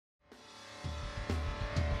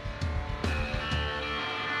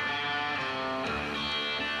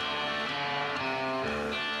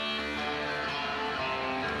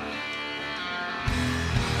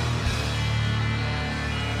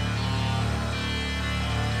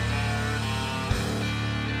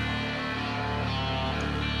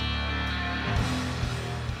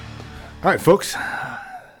All right, folks.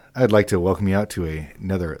 I'd like to welcome you out to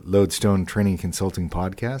another Lodestone Training Consulting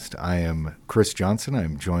podcast. I am Chris Johnson.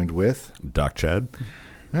 I'm joined with Doc Chad.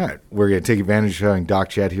 All right, we're going to take advantage of having Doc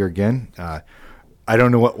Chad here again. I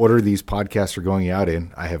don't know what order these podcasts are going out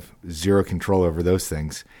in. I have zero control over those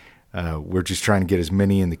things. We're just trying to get as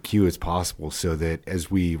many in the queue as possible so that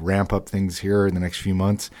as we ramp up things here in the next few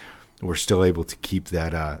months, we're still able to keep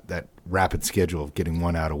that rapid schedule of getting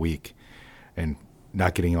one out a week and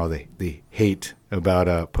not getting all the hate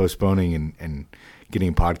about postponing and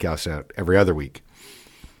getting podcasts out every other week.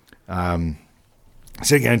 So I'm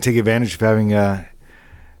going to take advantage of having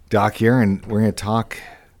Doc here, and we're going to talk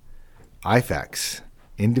IFAKs,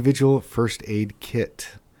 Individual First Aid Kit.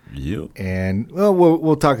 Yep. And well,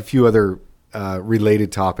 we'll talk a few other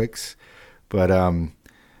related topics, but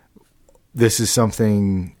this is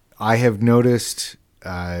something I have noticed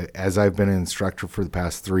as I've been an instructor for the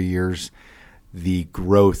past 3 years. The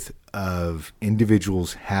growth of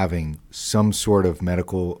individuals having some sort of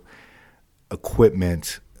medical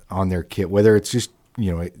equipment on their kit, whether it's just,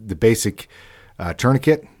 the basic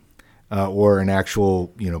tourniquet or an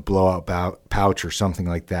actual, blowout pouch or something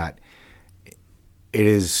like that.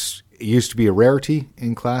 It used to be a rarity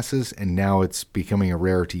in classes, and now it's becoming a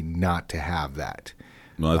rarity not to have that.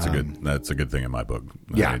 Well, that's a good thing in my book.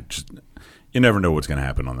 Yeah. You never know what's going to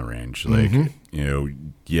happen on the range.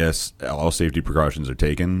 Yes, all safety precautions are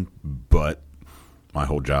taken, but my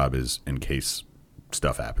whole job is in case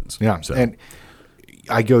stuff happens. Yeah. So. And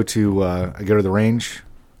I go to the range.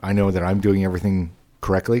 I know that I'm doing everything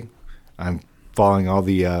correctly. I'm following all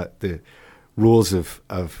the rules of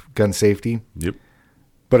gun safety. Yep.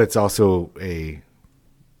 But it's also a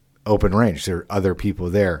open range. There are other people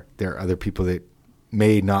there. There are other people that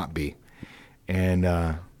may not be. And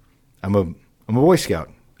I'm a Boy Scout.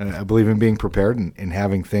 I believe in being prepared and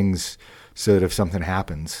having things so that if something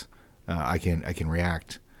happens, I can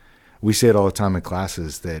react. We say it all the time in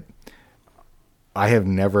classes that I have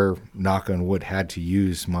never, knock on wood, had to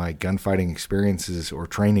use my gunfighting experiences or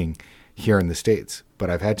training here in the States, but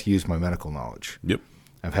I've had to use my medical knowledge. Yep.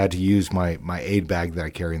 I've had to use my aid bag that I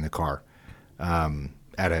carry in the car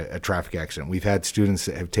at a traffic accident. We've had students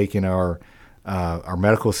that have taken our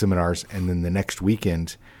medical seminars, and then the next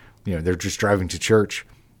weekend, they're just driving to church,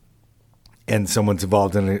 and someone's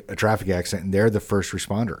involved in a traffic accident, and they're the first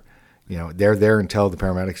responder. They're there until the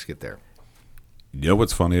paramedics get there. You know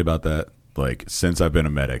what's funny about that? Like, since I've been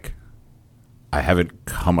a medic, I haven't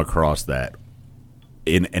come across that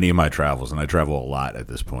in any of my travels, and I travel a lot at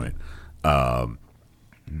this point.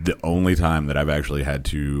 The only time that I've actually had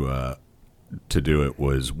to do it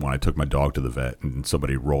was when I took my dog to the vet, and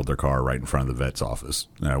somebody rolled their car right in front of the vet's office,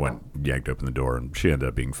 and I yanked open the door, and she ended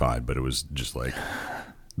up being fine. But it was just like,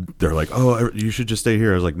 they're like, "Oh, you should just stay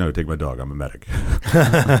here." I was like, "No, take my dog. I'm a medic."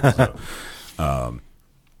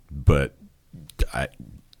 But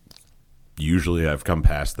usually I've come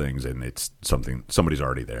past things, and it's somebody's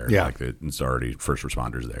already there. Yeah. Like it's already first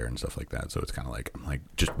responders there and stuff like that. So it's kind of like, I'm like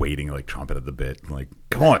just waiting, like chomping at the bit. I'm like,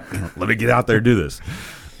 come on, let me get out there and do this.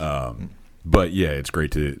 But yeah, it's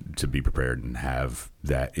great to be prepared and have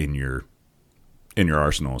that in your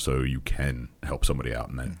arsenal so you can help somebody out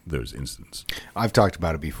in those instances. I've talked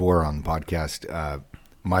about it before on the podcast.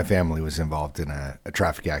 My family was involved in a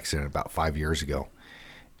traffic accident about 5 years ago,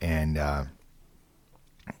 and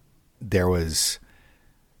there was.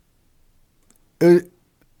 I'm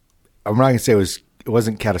not going to say it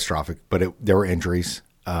wasn't catastrophic, but there were injuries.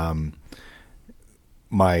 My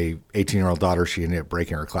 18-year-old daughter, she ended up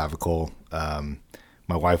breaking her clavicle. My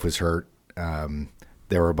wife was hurt.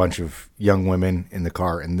 There were a bunch of young women in the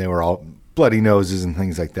car, and they were all bloody noses and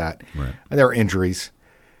things like that. Right. And there were injuries.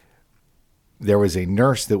 There was a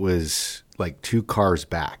nurse that was like 2 cars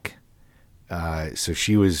back. So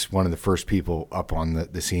she was one of the first people up on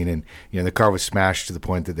the scene. And, the car was smashed to the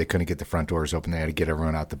point that they couldn't get the front doors open. They had to get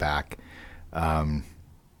everyone out the back. But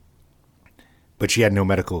she had no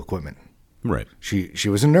medical equipment. Right. She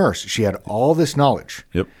was a nurse. She had all this knowledge.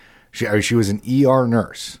 Yep. She was an ER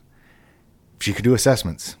nurse. She could do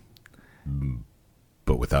assessments.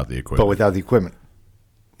 But without the equipment.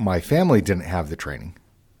 My family didn't have the training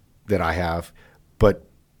that I have, but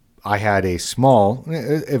I had a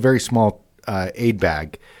very small aid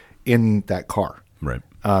bag in that car. Right.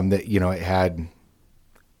 That, it had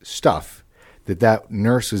stuff that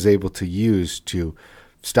nurse was able to use to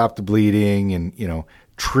stop the bleeding and,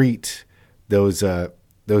 treat those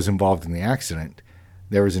involved in the accident.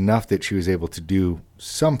 There was enough that she was able to do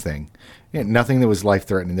something. Nothing that was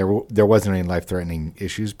life-threatening. There wasn't any life-threatening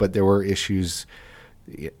issues, but there were issues.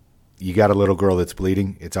 You got a little girl that's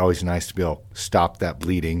bleeding. It's always nice to be able to stop that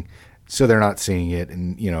bleeding so they're not seeing it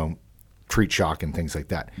and, treat shock and things like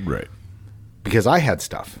that. Right. Because I had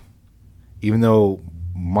stuff. Even though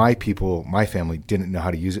my family didn't know how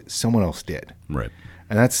to use it, someone else did. Right.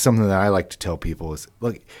 And that's something that I like to tell people is,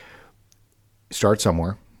 look, start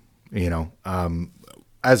somewhere.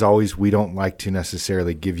 As always, we don't like to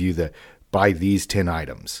necessarily give you buy these 10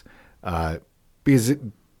 items because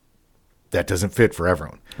that doesn't fit for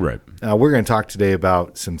everyone. Right. We're going to talk today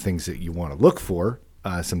about some things that you want to look for,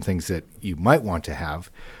 some things that you might want to have.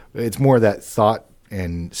 It's more that thought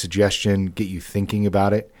and suggestion, get you thinking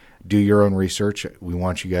about it, do your own research. We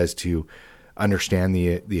want you guys to understand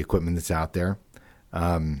the equipment that's out there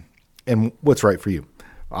and what's right for you.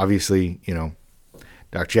 Obviously,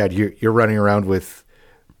 Dr. Chad, you're running around with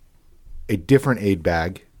a different aid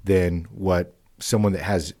bag than what someone that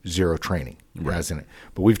has zero training has in it.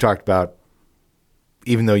 But we've talked about,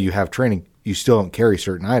 even though you have training, you still don't carry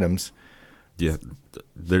certain items. Yeah,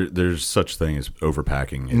 there's such thing as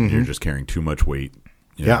overpacking, and you're just carrying too much weight.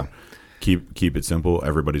 Yeah. Keep it simple.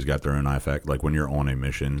 Everybody's got their own IFAC. Like when you're on a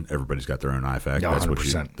mission, everybody's got their own IFAC.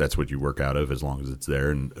 Yeah, that's what you work out of as long as it's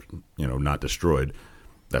there and not destroyed.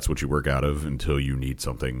 That's what you work out of until you need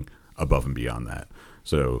something above and beyond that.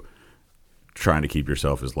 So trying to keep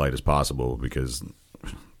yourself as light as possible, because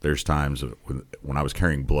there's times when I was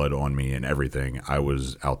carrying blood on me and everything, I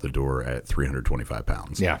was out the door at 325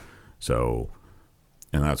 pounds. Yeah. So,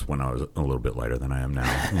 and that's when I was a little bit lighter than I am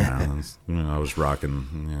now. I was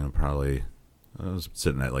rocking, probably, I was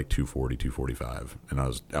sitting at like 240, 245, and I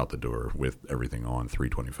was out the door with everything on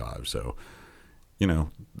 325. So,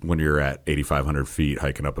 when you're at 8,500 feet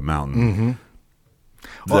hiking up a mountain,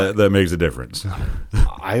 that makes a difference.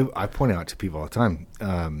 I point out to people all the time,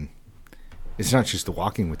 it's not just the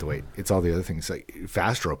walking with the weight; it's all the other things like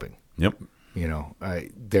fast roping. Yep.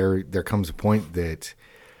 There comes a point that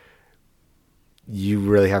you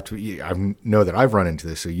really have to. I know that I've run into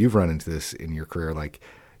this, so you've run into this in your career. Like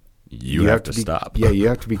you have to stop. Yeah, you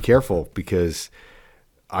have to be careful, because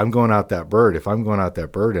I'm going out that bird. If I'm going out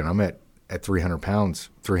that bird and I'm at 300 pounds,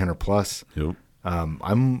 300 plus, yep.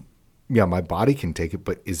 My body can take it,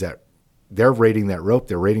 but is that they're rating that rope,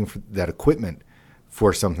 they're rating for that equipment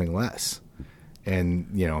for something less. And,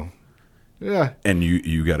 yeah. And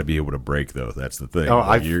you got to be able to break, though. That's the thing.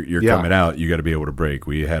 Oh, you're coming out, you got to be able to break.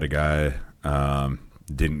 We had a guy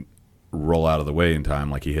didn't roll out of the way in time,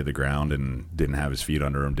 like he hit the ground and didn't have his feet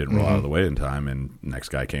under him, didn't roll out of the way in time, and next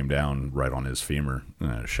guy came down right on his femur,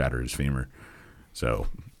 shattered his femur. So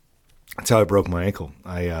that's how I broke my ankle.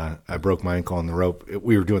 I broke my ankle on the rope.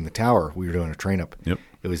 We were doing the tower. We were doing a train up. Yep.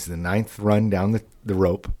 It was the 9th run down the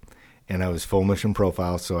rope, and I was full mission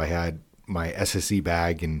profile, so I had my SSE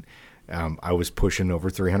bag, and I was pushing over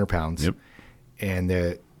 300 pounds. Yep. And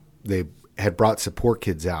they had brought support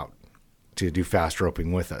kids out to do fast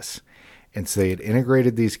roping with us. And so they had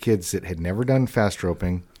integrated these kids that had never done fast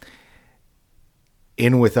roping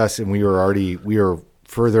in with us, and we were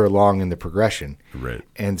further along in the progression. Right.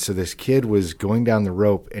 And so this kid was going down the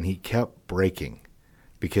rope, and he kept breaking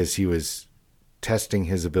because he was testing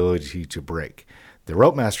his ability to break. The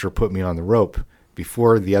rope master put me on the rope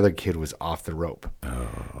before the other kid was off the rope. Oh.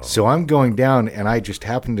 So I'm going down, and I just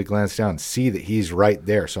happen to glance down and see that he's right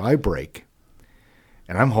there. So I break,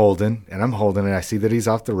 and I'm holding, and I see that he's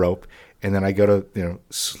off the rope, and then I go to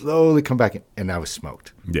slowly come back in, and I was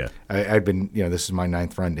smoked. Yeah. I'd been, this is my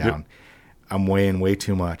 9th run down. Yep. I'm weighing way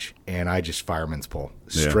too much, and I just fireman's pull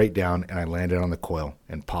straight down, and I landed on the coil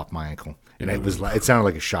and popped my ankle. And it sounded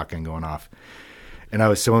like a shotgun going off. And I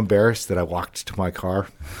was so embarrassed that I walked to my car,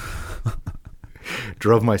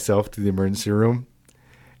 drove myself to the emergency room,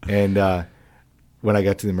 and when I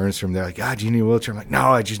got to the emergency room, they're like, "God, do you need a wheelchair?" I'm like,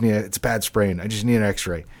 "No, I just it's a bad sprain. I just need an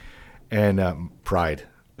X-ray." And pride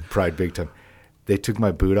big time. They took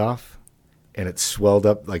my boot off, and it swelled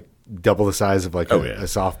up like double the size of like a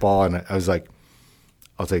softball, and I was like,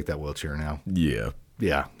 "I'll take that wheelchair now." Yeah.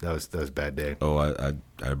 Yeah, that was a bad day. Oh,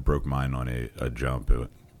 I broke mine on a jump. It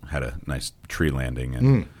had a nice tree landing,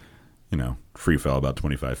 and free fell about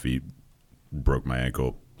 25 feet, broke my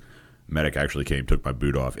ankle. Medic actually came, took my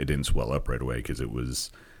boot off. It didn't swell up right away because it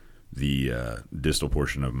was the distal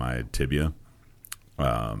portion of my tibia.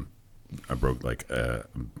 I broke like a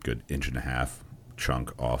good 1.5 inch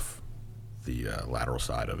chunk off the lateral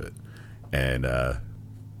side of it, and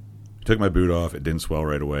took my boot off. It didn't swell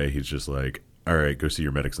right away. He's just like, "All right, go see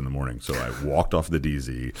your medics in the morning." So I walked off the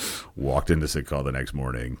DZ, walked into sick call the next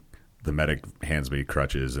morning. The medic hands me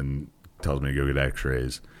crutches and tells me to go get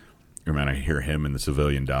x-rays. And man, I hear him and the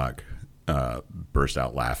civilian doc burst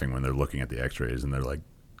out laughing when they're looking at the x-rays, and they're like,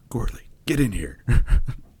 "Gordley, get in here."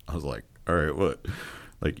 I was like, "All right, what?"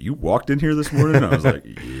 Like, you walked in here this morning? And I was like,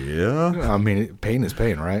 yeah. I mean, pain is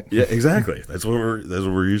pain, right? Yeah, exactly. That's what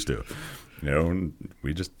we're used to. And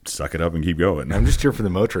we just suck it up and keep going. I'm just here for the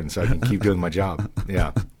Motrin so I can keep doing my job.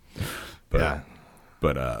 Yeah. But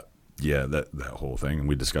that whole thing, and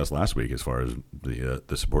we discussed last week as far as the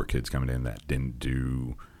support kids coming in that didn't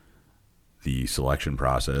do the selection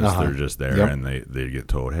process. They're just there, and they get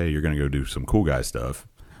told, hey, you're going to go do some cool guy stuff.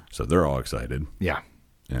 So they're all excited. Yeah.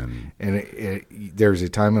 And there's a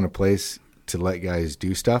time and a place to let guys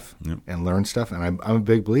do stuff and learn stuff, and I'm a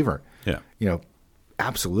big believer. Yeah.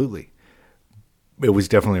 Absolutely. It was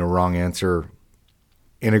definitely a wrong answer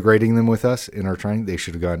integrating them with us in our training. They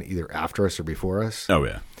should have gone either after us or before us. Oh,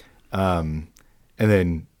 yeah. And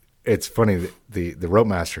then it's funny that the rope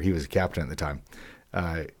master, he was a captain at the time.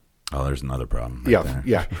 There's another problem. There.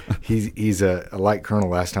 Yeah. He's a light colonel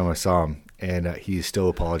last time I saw him, and he's still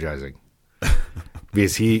apologizing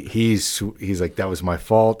because he's like, that was my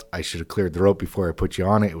fault. I should have cleared the rope before I put you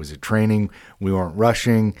on it. It was a training. We weren't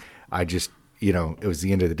rushing. I just, it was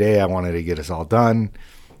the end of the day. I wanted to get us all done.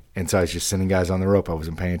 And so I was just sending guys on the rope. I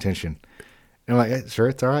wasn't paying attention. And I'm like, hey, sir,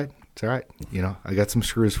 it's all right. It's all right. I got some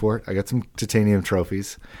screws for it. I got some titanium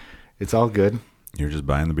trophies. It's all good. You're just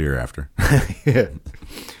buying the beer after. Yeah.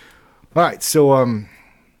 All right. So,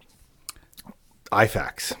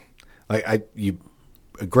 IFAKs.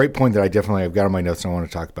 A great point that I've got on my notes and I want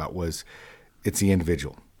to talk about was it's the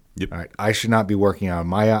individual. Yep. All right. I should not be working on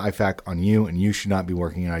my IFAK on you, and you should not be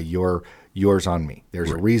working on yours on me.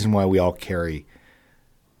 There's a reason why we all carry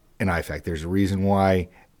an IFAK. There's a reason why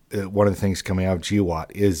one of the things coming out of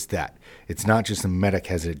GWOT is that it's not just the medic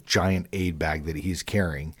has a giant aid bag that he's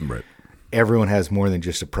carrying. Right. Everyone has more than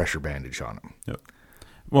just a pressure bandage on them. Yep.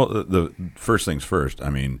 Well, the first things first,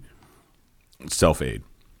 self-aid.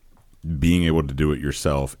 Being able to do it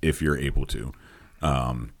yourself if you're able to.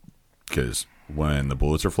 Because when the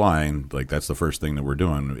bullets are flying, that's the first thing that we're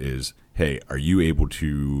doing is, hey, are you able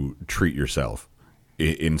to treat yourself?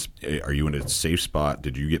 Are you in a safe spot?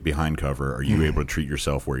 Did you get behind cover? Are you able to treat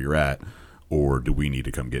yourself where you're at? Or do we need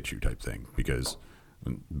to come get you type thing? Because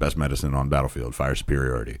best medicine on battlefield, fire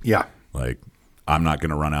superiority. Yeah. I'm not going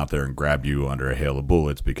to run out there and grab you under a hail of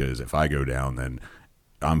bullets, because if I go down, then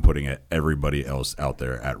I'm putting everybody else out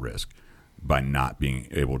there at risk by not being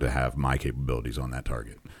able to have my capabilities on that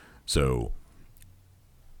target. So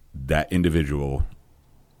that individual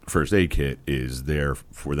first aid kit is there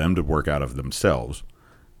for them to work out of themselves,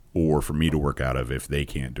 or for me to work out of if they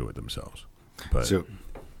can't do it themselves. But so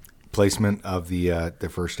placement of the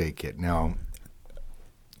first aid kit. Now,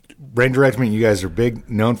 Ranger Regiment, you guys are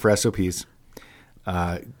known for SOPs.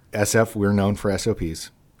 SF, we're known for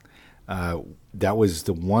SOPs. That was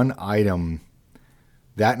the one item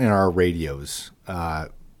that in our radios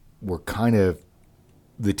were kind of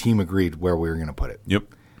the team agreed where we were going to put it. Yep.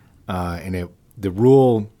 And the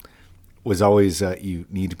rule was always you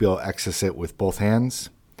need to be able to access it with both hands,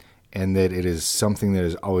 and that it is something that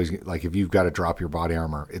is always, like, if you've got to drop your body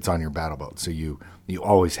armor, it's on your battle belt, so you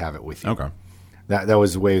always have it with you. Okay. That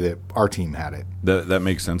was the way that our team had it. That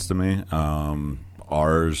makes sense to me.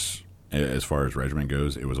 Ours, as far as regiment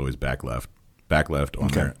goes, it was always back left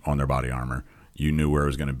on their body armor. You knew where it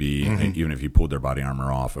was going to be, even if you pulled their body armor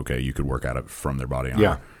off. Okay, you could work at it from their body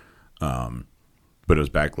armor. Yeah. But it was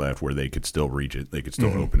back left where they could still reach it. They could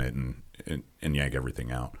still open it and yank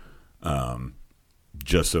everything out.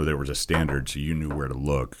 Just so there was a standard, so you knew where to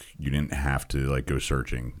look. You didn't have to go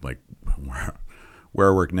searching. Where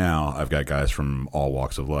I work now, I've got guys from all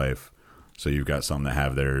walks of life. So you've got some that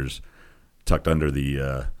have theirs tucked under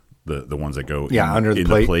the ones that go under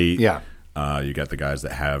the plate. Yeah. You got the guys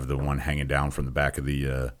that have the one hanging down from the back of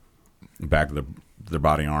their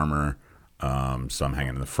body armor. Some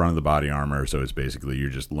hanging in the front of the body armor. So it's basically you're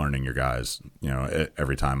just learning your guys.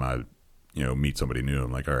 Every time I meet somebody new,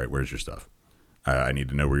 I'm like, all right, where's your stuff? I need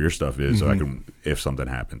to know where your stuff is so I can, if something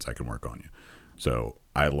happens, I can work on you. So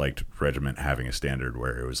I liked regiment having a standard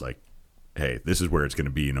where it was like, hey, this is where it's going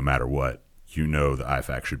to be no matter what. The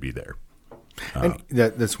IFAK should be there. And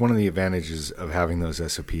that's one of the advantages of having those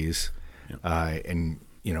SOPs. Yep. And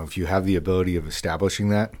if you have the ability of establishing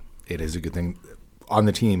that, it is a good thing. On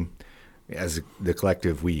the team, as the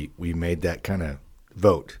collective, we made that kind of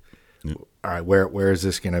vote. Yep. All right, where is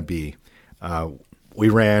this going to be? We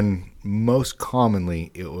ran, most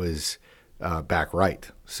commonly, it was back right.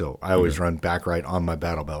 So I always run back right on my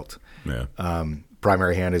battle belt. Yeah.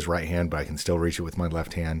 Primary hand is right hand, but I can still reach it with my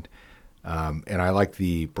left hand. And I like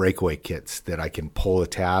the breakaway kits that I can pull a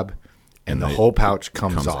tab and the whole pouch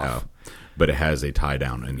comes off. Out. But it has a tie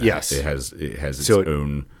down in that. Yes. It has its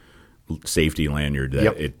own safety lanyard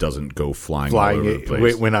that it doesn't go flying all over the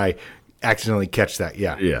place. When accidentally catch that.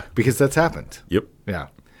 Yeah. Yeah. Because that's happened. Yep. Yeah.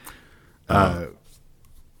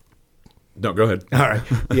 No, go ahead. All right.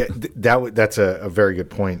 Yeah. That's a very good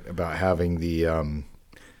point about having the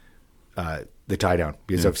tie down,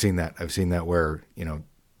 because I've seen that where,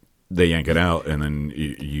 They yank it out, and then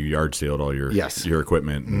you yard sealed all your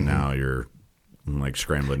equipment, and now you're like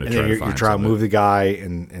scrambling to try to find. You're trying to move the guy,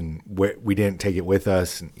 and we didn't take it with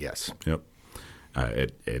us. And yes. Yep.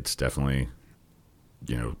 It's definitely,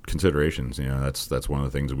 considerations. That's one of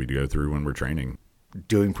the things that we go through when we're training.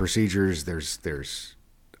 Doing procedures, there's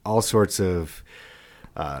all sorts of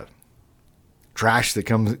trash that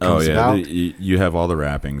comes about. You have all the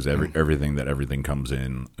wrappings, everything comes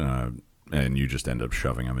in, and you just end up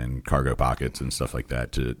shoving them in cargo pockets and stuff like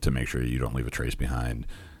that to make sure you don't leave a trace behind,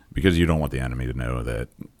 because you don't want the enemy to know that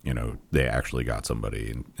they actually got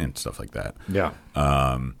somebody and stuff like that. Yeah.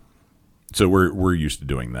 So we're used to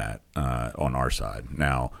doing that on our side.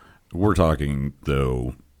 Now we're talking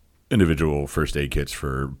though individual first aid kits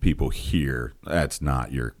for people here. That's not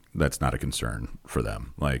a concern for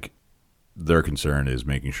them. Like, their concern is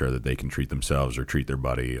making sure that they can treat themselves or treat their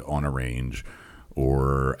buddy on a range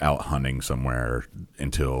or out hunting somewhere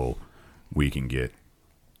until we can get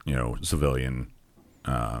civilian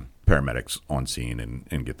paramedics on scene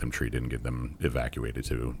and get them treated and get them evacuated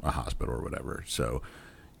to a hospital or whatever. So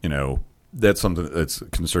that's something that's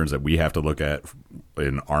concerns that we have to look at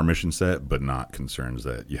in our mission set, but not concerns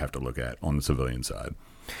that you have to look at on the civilian side.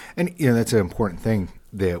 And that's an important thing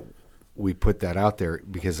that we put that out there,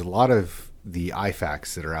 because a lot of the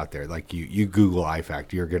IFAKs that are out there, like you Google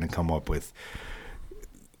IFAK, you're going to come up with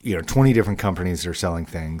 20 different companies that are selling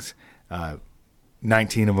things.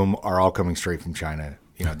 19 of them are all coming straight from China.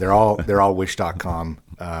 They're all wish.com,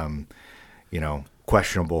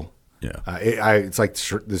 questionable. Yeah, it's like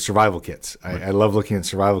the survival kits. I love looking at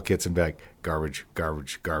survival kits and be like, garbage.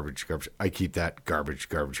 I keep that garbage.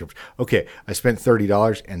 Okay, I spent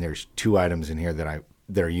 $30 and there's 2 items in here that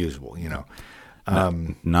are usable.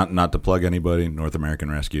 Not to plug anybody. North American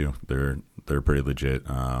Rescue, they're pretty legit.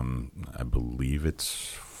 I believe it's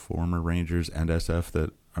former Rangers and SF that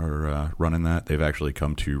are running that. They've actually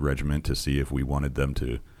come to Regiment to see if we wanted them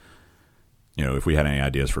to. If we had any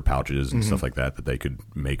ideas for pouches and stuff like that they could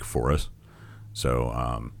make for us.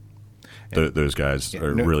 So those guys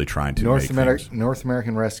are really trying to make things. North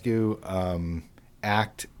American Rescue,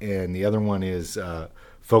 ACT, and the other one is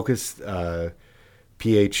Focus,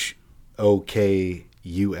 PHOKUS.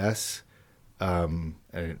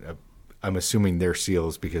 I'm assuming they're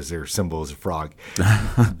SEALs because their symbol is a frog.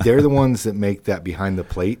 They're the ones that make that behind the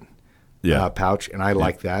plate pouch, and I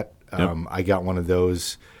like that. I got one of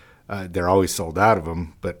those. They're always sold out of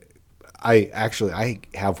them, but I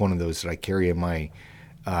have one of those that I carry in my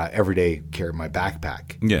everyday carry in my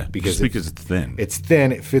backpack. Yeah, because it's thin. It's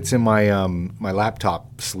thin. It fits in my my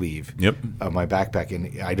laptop sleeve. Yep. Of my backpack,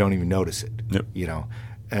 and I don't even notice it. Yep.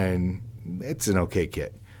 And it's an okay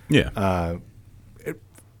kit. Yeah.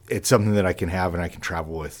 It's something that I can have and I can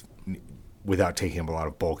travel with without taking up a lot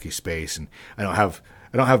of bulky space. And I don't have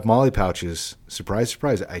Molly pouches. Surprise,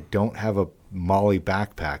 surprise. I don't have a Molly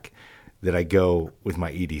backpack that I go with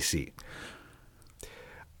my EDC.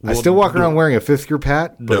 I still walk around wearing a 5th group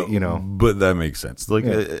hat, but But that makes sense. Like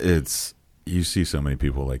it's, you see so many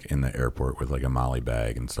people like in the airport with like a Molly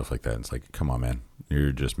bag and stuff like that. And it's like, come on, man,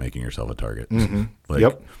 you're just making yourself a target. Mm-hmm.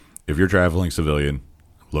 Like, if you're traveling civilian,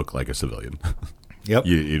 look like a civilian. Yep.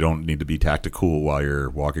 You don't need to be tactical while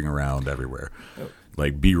you're walking around everywhere.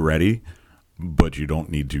 Like, be ready, but you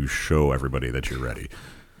don't need to show everybody that you're ready.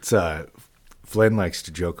 It's Flynn likes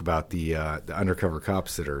to joke about the undercover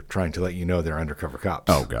cops that are trying to let you know they're undercover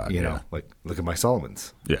cops. Oh God, like look at my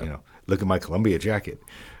Solomons. Yeah. Look at my Columbia jacket.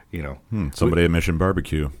 Somebody at Mission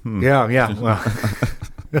Barbecue. Yeah. Well,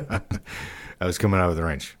 I was coming out of the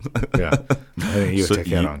range. Yeah, I think you took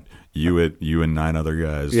that on. You and 9 other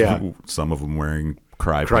guys. Yeah, some of them wearing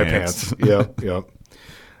cry pants. Yep.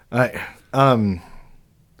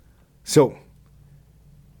 So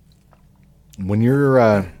when you're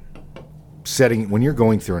when you're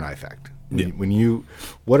going through an IFAK,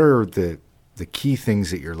 what are the key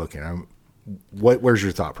things that you're looking at? Where's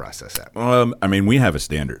your thought process at? I mean, we have a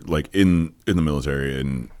standard, like in the military,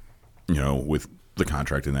 and with the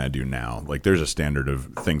contracting that I do now, like there's a standard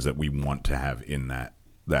of things that we want to have in that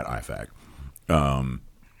IFAK.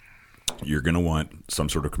 You're going to want some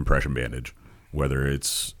sort of compression bandage, whether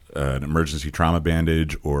it's an emergency trauma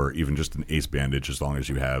bandage or even just an ACE bandage, as long as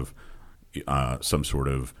you have some sort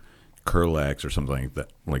of Curlex or something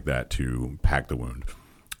like that to pack the wound.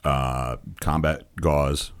 Combat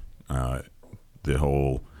gauze, the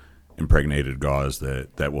whole impregnated gauze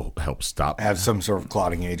that will help stop. Have some sort of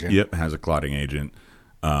clotting agent. Yep, has a clotting agent.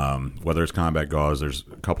 Whether it's combat gauze, there's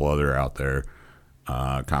a couple other out there.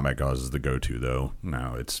 Combat gauze is the go-to, though.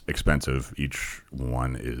 Now, it's expensive. Each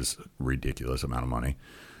one is ridiculous amount of money.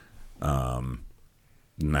 And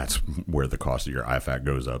that's where the cost of your IFAC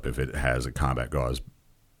goes up if it has a combat gauze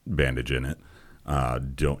bandage in it.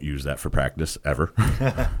 Don't use that for practice ever.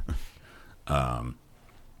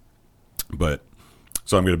 But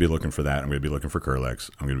so I'm going to be looking for that. I'm going to be looking for Kerlix.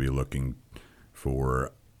 I'm going to be looking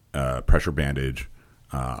for pressure bandage.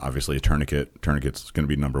 Obviously, a tourniquet. Tourniquet's going to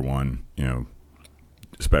be number one.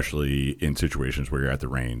 Especially in situations where you're at the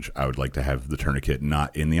range, I would like to have the tourniquet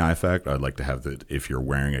not in the IFAC. I'd like to have if you're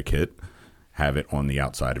wearing a kit, have it on the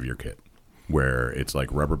outside of your kit, where it's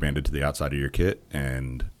like rubber banded to the outside of your kit,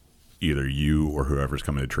 and either you or whoever's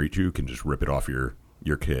coming to treat you can just rip it off your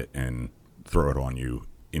kit and throw it on you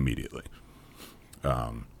immediately.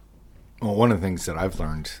 Well, one of the things that I've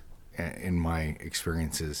learned in my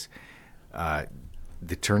experiences,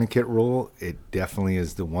 the tourniquet rule, it definitely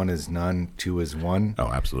is the 1 is none, 2 is 1. Oh,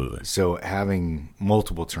 absolutely. So having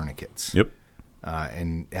multiple tourniquets. Yep.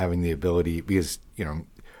 And having the ability, because,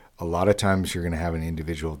 a lot of times you're going to have an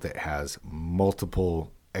individual that has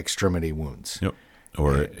multiple extremity wounds. Yep.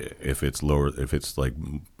 Or if it's like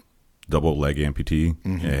double leg amputee,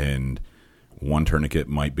 and one tourniquet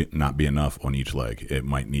might not be enough on each leg. It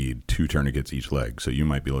might need 2 tourniquets each leg. So you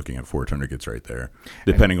might be looking at 4 tourniquets right there,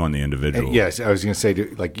 depending on the individual. Yes, I was going to say,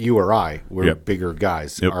 like you or I, we're Yep. bigger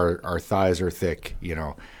guys. Yep. Our thighs are thick.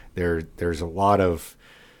 There's a lot of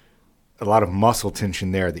muscle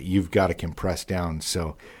tension there that you've got to compress down.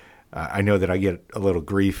 So I know that I get a little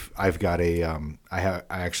grief. I've got I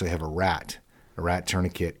actually have a rat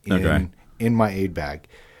tourniquet in my aid bag.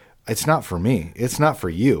 It's not for me. It's not for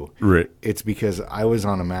you. Right. It's because I was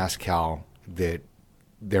on a mass cal that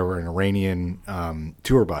there were an Iranian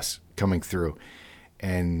tour bus coming through,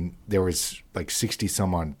 and there was like 60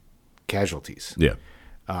 some odd casualties. Yeah.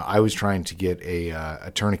 I was trying to get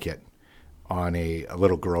a tourniquet on a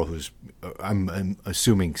little girl who's, I'm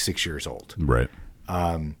assuming 6 years old. Right.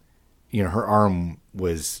 Her arm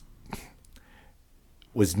was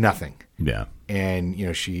nothing. Yeah. And,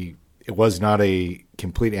 it was not a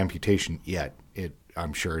complete amputation yet.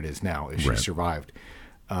 I'm sure it is now if she Right. survived.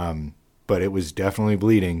 But it was definitely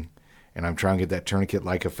bleeding, and I'm trying to get that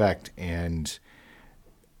tourniquet-like effect, and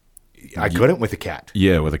I couldn't with a cat.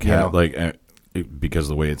 Yeah, with a cat, because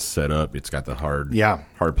the way it's set up, it's got the hard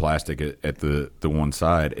plastic at the one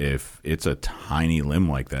side. If it's a tiny limb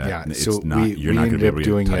like that, it's so you're not going to be able to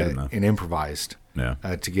doing get it tight enough. an improvised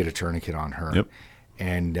to get a tourniquet on her. Yep.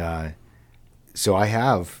 And so I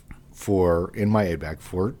have in my aid bag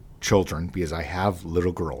for children, because I have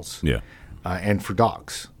little girls. Yeah. And for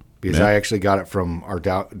dogs, because I actually got it from our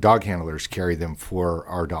dog handlers, carry them for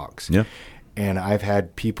our dogs. Yeah. And I've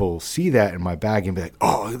had people see that in my bag and be like,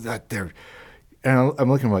 "Oh, that there," and I'm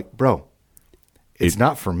looking like, "Bro, it's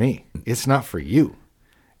not for me. It's not for you.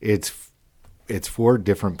 It's for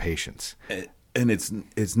different patients." And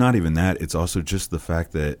it's not even that. It's also just the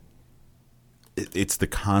fact that it's the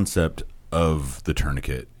concept of the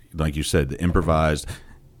tourniquet. Like you said, the improvised.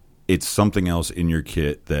 It's something else in your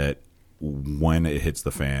kit that when it hits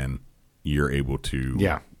the fan, you're able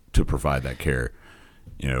to provide that care.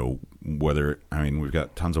 We've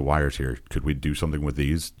got tons of wires here. Could we do something with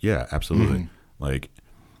these? Yeah, absolutely. Mm-hmm. Like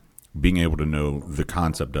being able to know the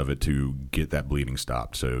concept of it to get that bleeding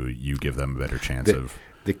stopped, so you give them a better chance of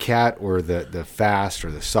the cat or the fast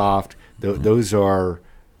or the soft. Those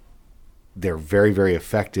they're very, very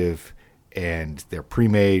effective. And they're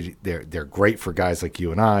pre-made. They're great for guys like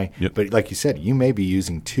you and I. Yep. But like you said, you may be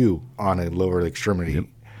using 2 on a lower extremity. Yep.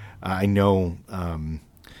 I know.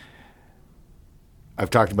 I've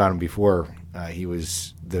talked about him before. He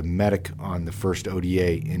was the medic on the first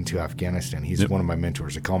ODA into Afghanistan. He's one of my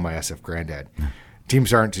mentors. I call him my SF granddad. Team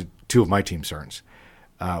sergeant to 2 of my team sergeants.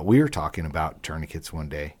 We were talking about tourniquets one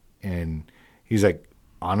day, and he's like,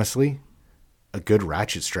 honestly, a good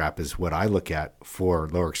ratchet strap is what I look at for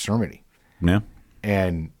lower extremity. Yeah.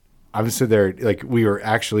 And I was sitting there, like we were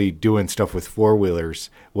actually doing stuff with 4-wheelers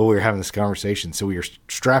while we were having this conversation. So we were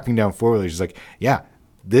strapping down 4-wheelers. It's like, yeah,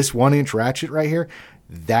 this 1-inch ratchet right here,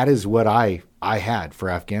 that is what I had for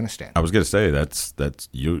Afghanistan. I was going to say that's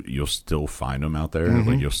you'll still find them out there. Mm-hmm.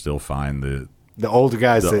 Like you'll still find the older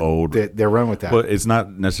guys that run with that. Well, it's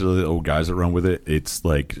not necessarily the old guys that run with it. It's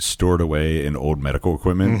like stored away in old medical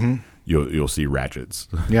equipment. Mm-hmm. You'll see ratchets.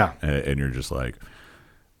 Yeah. And you're just like,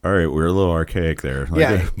 all right, we're a little archaic there. Like,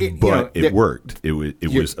 yeah, it worked. It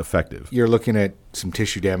was effective. You're looking at some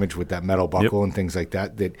tissue damage with that metal buckle and things like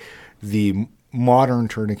that. That the modern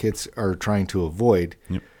tourniquets are trying to avoid.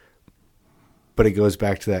 Yep. But it goes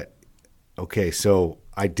back to that, okay, so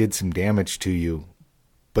I did some damage to you,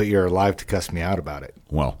 but you're alive to cuss me out about it.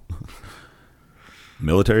 Well,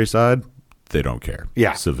 military side, they don't care.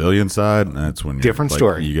 Yeah. Civilian side, that's when Different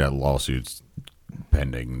story. You got lawsuits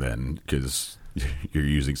pending then because you're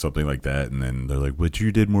using something like that, and then they're like, "But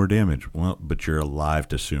you did more damage." Well, but you're alive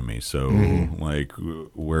to sue me. So, like,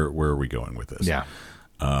 where are we going with this? Yeah.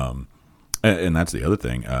 And that's the other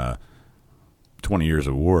thing. 20 years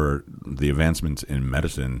of war, the advancements in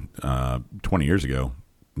medicine. 20 years ago,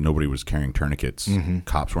 nobody was carrying tourniquets.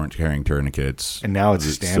 Cops weren't carrying tourniquets. And now it's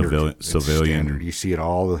standard. It's Civilian. standard. You see it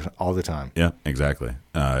all the time. Yeah, exactly.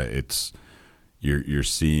 It's you're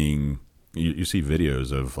seeing you see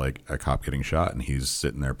videos of like a cop getting shot and he's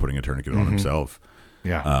sitting there putting a tourniquet on himself.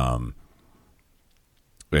 Yeah.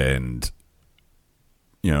 And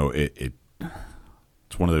you know it's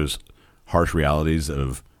one of those harsh realities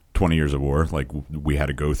of 20 years of war. Like we had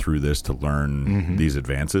to go through this to learn these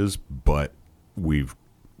advances, but we've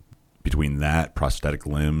between that prosthetic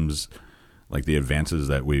limbs, like the advances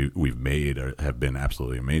that we've made have been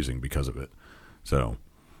absolutely amazing because of it. So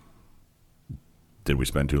did we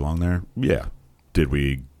spend too long there? Yeah. Did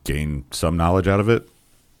we gain some knowledge out of it?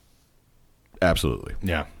 Absolutely.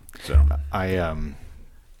 Yeah. So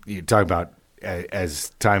you talk about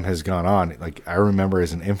as time has gone on, like I remember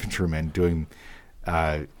as an infantryman doing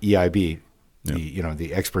EIB,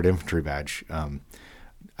 the expert infantry badge.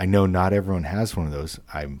 I know not everyone has one of those.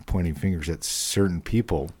 I'm pointing fingers at certain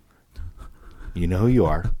people. You know who you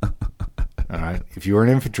are. All right. If you were an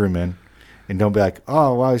infantryman, and don't be like,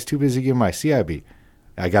 oh, well, I was too busy getting my CIB.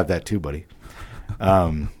 I got that too, buddy.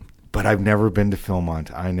 But I've never been to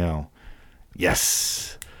Philmont. I know.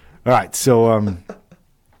 Yes. All right. So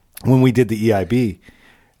when we did the EIB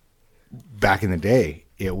back in the day,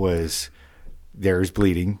 it was there's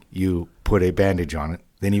bleeding. You put a bandage on it.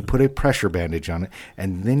 Then you put a pressure bandage on it.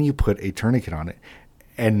 And then you put a tourniquet on it.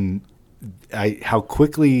 And how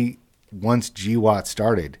quickly, once GWAT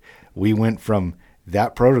started, we went from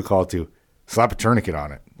that protocol to slap a tourniquet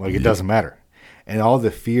on it. Like, it doesn't matter. And all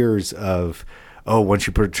the fears of, once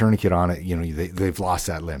you put a tourniquet on it, they've lost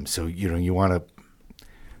that limb. So, you want to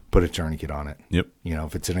put a tourniquet on it. Yep.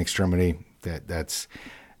 If it's an extremity, that's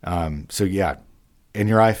so yeah. In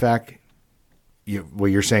your IFAC, what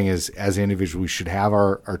you're saying is, as an individual, we should have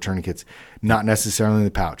our tourniquets, not necessarily in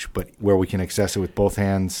the pouch, but where we can access it with both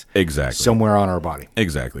hands. Exactly. Somewhere on our body.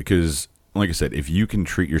 Exactly. Because, like I said, if you can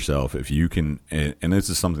treat yourself, if you can, and this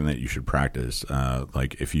is something that you should practice,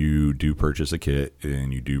 like if you do purchase a kit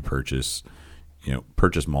and you do purchase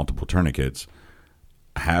multiple tourniquets,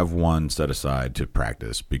 have one set aside to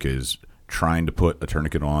practice, because trying to put a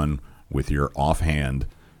tourniquet on with your offhand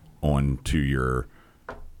onto your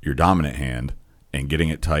dominant hand and getting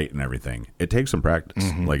it tight and everything, it takes some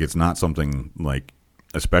practice. Like, it's not something like,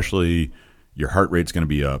 especially your heart rate's going to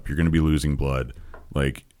be up, you're going to be losing blood.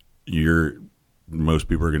 Like, most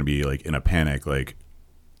people are going to be like in a panic, like,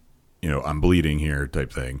 I'm bleeding here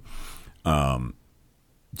type thing.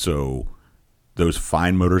 So those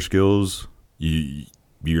fine motor skills,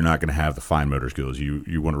 you're not going to have the fine motor skills.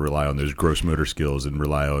 You want to rely on those gross motor skills and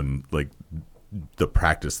rely on like the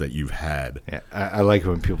practice that you've had. Yeah, I like it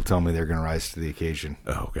when people tell me they're going to rise to the occasion.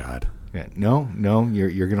 Oh God. Yeah, no,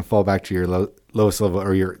 you're going to fall back to your lowest level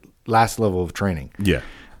or your last level of training. Yeah.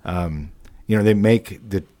 They make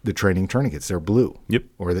the training tourniquets. They're blue. Yep.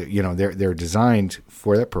 Or they're designed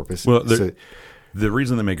for that purpose. Well, the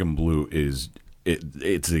reason they make them blue is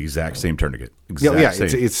it's the exact same tourniquet. It's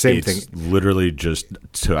the same thing. It's literally just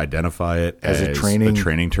to identify it as a training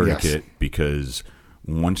tourniquet, yes. Because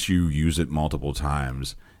once you use it multiple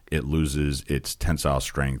times, it loses its tensile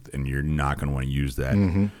strength, and you're not going to want to use that.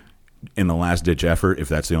 In the last ditch effort, if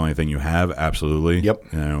that's the only thing you have, absolutely. Yep.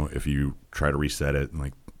 If you try to reset it,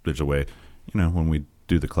 like there's a way. When we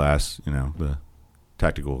do the class, the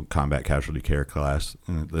tactical combat casualty care class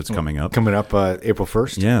that's coming up. Coming up April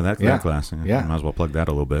 1st? Yeah, that class. Yeah. Might as well plug that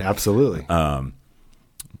a little bit. Absolutely.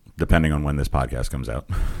 Depending on when this podcast comes out.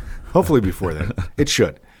 Hopefully before then. It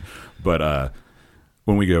should. But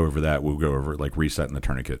when we go over that, we'll go over like resetting the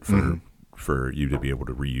tourniquet for you to be able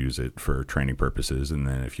to reuse it for training purposes. And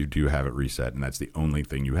then if you do have it reset and that's the only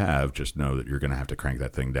thing you have, just know that you're going to have to crank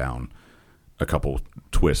that thing down a couple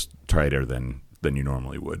twists tighter than you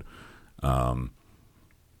normally would.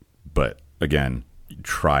 But again,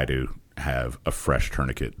 try to have a fresh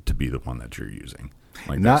tourniquet to be the one that you're using.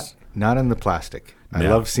 Like not in the plastic. I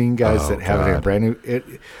love seeing guys that have it in brand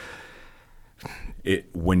new.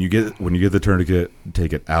 When you get the tourniquet,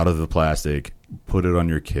 take it out of the plastic, put it on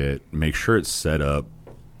your kit, make sure it's set up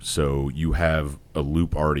So you have a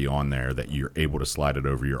loop already on there that you're able to slide it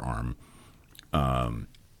over your arm.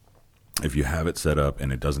 If you have it set up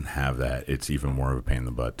and it doesn't have that, it's even more of a pain in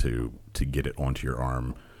the butt to get it onto your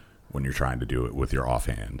arm when you're trying to do it with your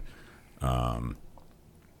offhand.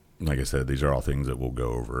 Like I said, these are all things that we'll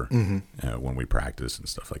go over when we practice and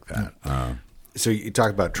stuff like that. So you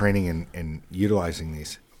talk about training and utilizing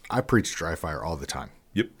these. I preach dry fire all the time.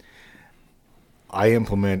 Yep. I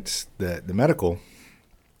implement the medical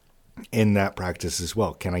in that practice as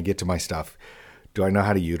well. Can I get to my stuff? Do I know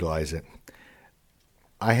how to utilize it?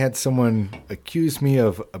 I had someone accuse me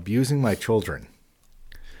of abusing my children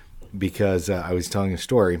because I was telling a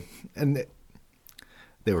story, and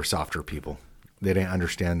they were softer people. They didn't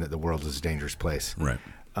understand that the world is a dangerous place. Right.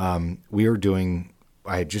 I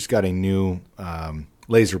had just got a new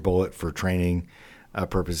laser bullet for training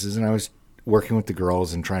purposes, and I was working with the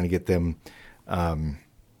girls and trying to get them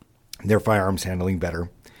their firearms handling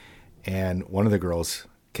better. And one of the girls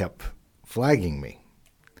kept flagging me.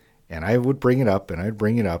 And I would bring it up, and I'd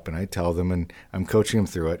bring it up, and I'd tell them, and I'm coaching them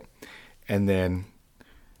through it. And then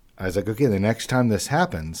I was like, okay, the next time this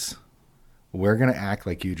happens, we're going to act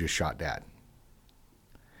like you just shot Dad.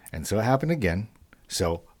 And so it happened again.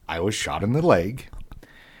 So I was shot in the leg,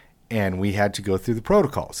 and we had to go through the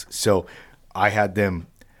protocols. So I had them,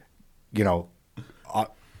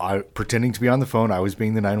 pretending to be on the phone. I was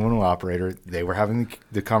being the 911 operator. They were having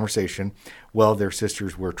the conversation. Well, their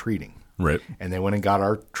sisters were treating. Right. And they went and got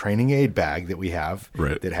our training aid bag that we have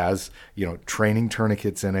that has, training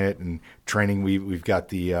tourniquets in it and training. We've got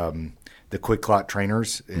the quick clot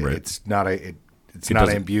trainers. Right. It's not an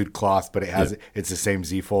imbued cloth, but it's the same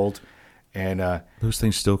Z-fold. And those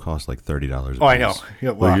things still cost like $30. Oh, I know.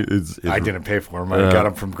 Yeah, well, I didn't pay for them. I got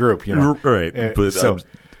them from Group, Right. But so,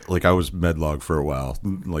 I was medlog for a while.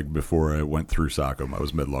 Like before I went through SOCM, I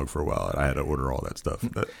was medlog for a while, and I had to order all that stuff.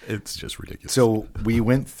 It's just ridiculous. So we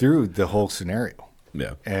went through the whole scenario.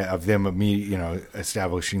 Yeah. Of them,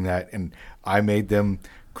 establishing that, and I made them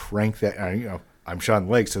crank that. I'm shot in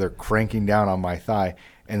the leg, so they're cranking down on my thigh,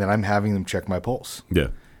 and then I'm having them check my pulse. Yeah.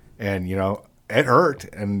 And it hurt,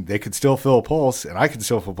 and they could still feel a pulse, and I could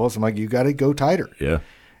still feel a pulse. I'm like, you got to go tighter. Yeah.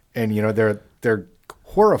 And they're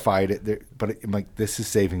horrified, but I'm like, this is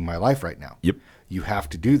saving my life right now. Yep. You have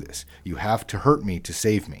to do this. You have to hurt me to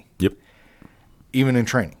save me. Yep. Even in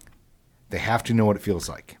training, they have to know what it feels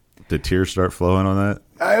like. Did tears start flowing on that?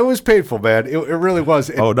 It was painful, man. It really was.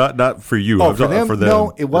 Not for you. Oh, for them?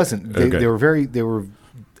 No, it wasn't. Okay.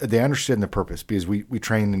 They understood the purpose because we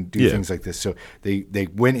train and do things like this. So they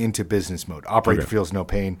went into business mode. Operator feels no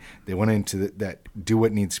pain. They went into that do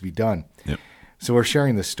what needs to be done. Yep. So we're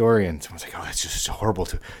sharing this story, and someone's like, "Oh, that's just so horrible."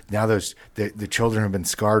 Now the children have been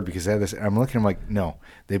scarred because they have this. And I'm looking. I'm like, no,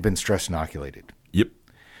 they've been stress inoculated. Yep.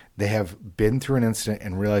 They have been through an incident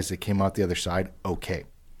and realized they came out the other side okay.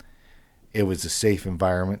 It was a safe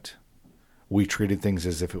environment. We treated things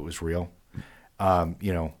as if it was real,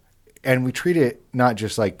 and we treat it not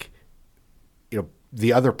just like,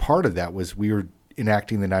 the other part of that was we were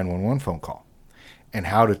enacting the 911 phone call, and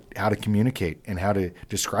how to communicate and how to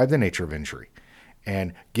describe the nature of injury,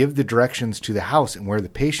 and give the directions to the house and where the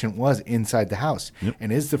patient was inside the house,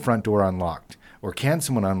 and is the front door unlocked, or can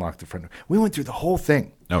someone unlock the front door? We went through the whole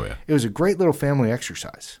thing. Oh yeah, it was a great little family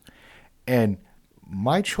exercise, and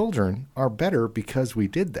my children are better because we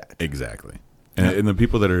did that. Exactly. And the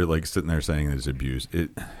people that are like sitting there saying it's abuse,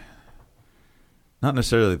 not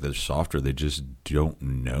necessarily that they're softer, they just don't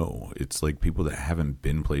know. It's like people that haven't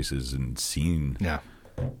been places and seen,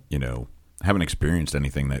 haven't experienced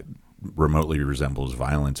anything that remotely resembles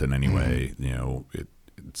violence in any way.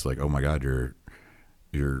 It's like, oh my God,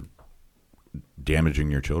 you're damaging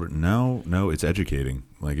your children. No, it's educating.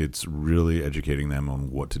 Like, it's really educating them on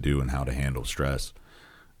what to do and how to handle stress.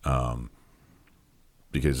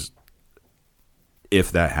 Because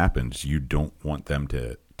if that happens, you don't want them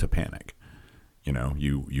to panic.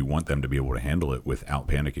 You want them to be able to handle it without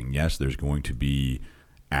panicking. Yes, there's going to be,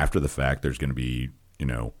 after the fact, there's going to be,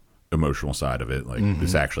 emotional side of it. Like,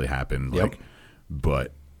 this actually happened. Yep.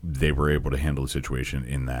 But they were able to handle the situation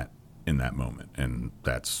in that moment. And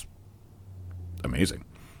that's amazing.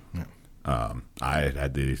 Yeah. I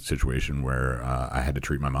had the situation where I had to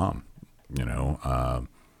treat my mom.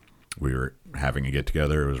 We were having a get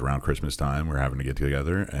together. It was around Christmas time. We were having to get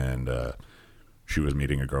together, and she was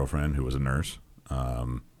meeting a girlfriend who was a nurse.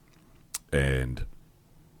 And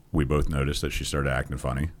we both noticed that she started acting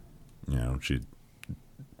funny.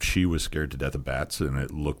 She was scared to death of bats, and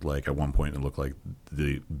it looked like at one point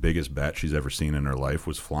the biggest bat she's ever seen in her life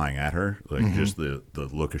was flying at her. Like, just the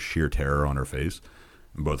look of sheer terror on her face.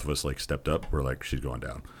 And both of us stepped up. We're like, she's going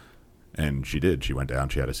down. And she did. She went down.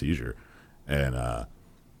 She had a seizure. And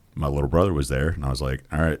my little brother was there. And I was like,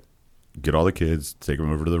 all right, get all the kids, take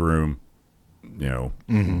them over to the room. You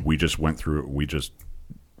know, we just went through, we just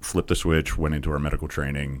flipped the switch, went into our medical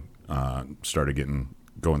training, started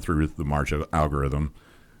going through the March algorithm.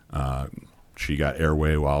 She got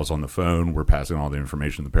airway while I was on the phone. We're passing all the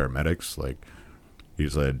information to the paramedics. Like, he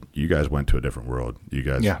said, you guys went to a different world. You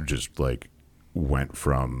guys just like went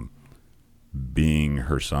from being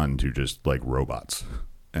her son to just like robots.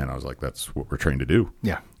 And I was like, that's what we're trained to do.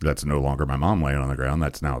 Yeah. That's no longer my mom laying on the ground.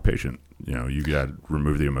 That's now a patient. You know, you got to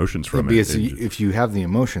remove the emotions from it. Because if you have the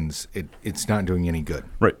emotions, it's not doing any good.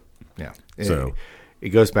 Right. Yeah. So it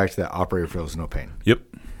goes back to that operator feels no pain. Yep.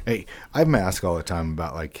 Hey, I've been asked all the time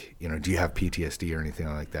about, like, you know, do you have PTSD or anything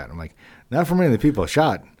like that? I'm like, not from any of the people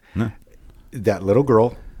shot. No. That little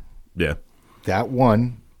girl. Yeah. That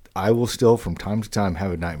one, I will still from time to time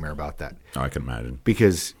have a nightmare about that. Oh, I can imagine.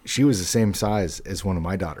 Because she was the same size as one of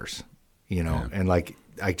my daughters, you know, and like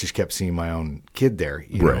I just kept seeing my own kid there,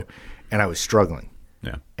 you know, and I was struggling.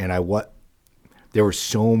 Yeah. And there were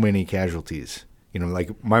so many casualties, you know,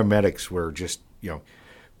 like my medics were just, you know,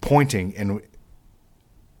 pointing, and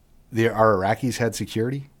our Iraqis had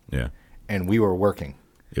security. Yeah. And we were working.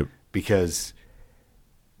 Yep. Because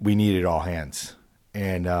we needed all hands.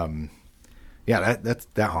 And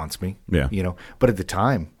that haunts me. Yeah. You know, but at the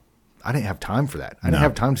time, I didn't have time for that. I didn't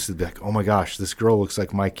have time to be like, oh my gosh, this girl looks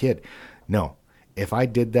like my kid. No. If I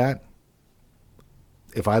did that,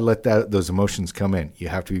 if I let those emotions come in, you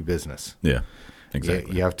have to be business. Yeah.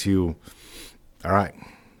 Exactly. You have to, all right,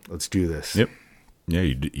 let's do this. Yep. Yeah.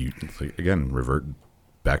 You like, again, revert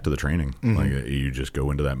back to the training. Mm-hmm. Like you just go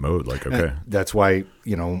into that mode. Like, okay. And that's why,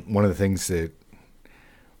 you know, one of the things that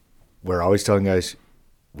we're always telling guys,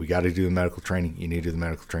 we got to do the medical training. You need to do the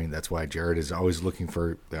medical training. That's why Jared is always looking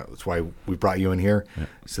for. That's why we brought you in here,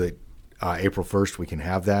 so that April 1st we can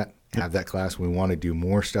have that class. We want to do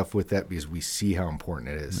more stuff with that because we see how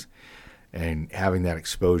important it is, and having that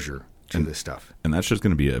exposure to this stuff. And that's just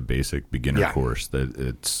going to be a basic beginner course. That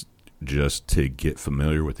it's just to get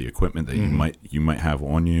familiar with the equipment that you might have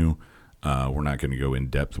on you. We're not going to go in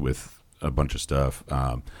depth with a bunch of stuff.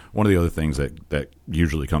 One of the other things that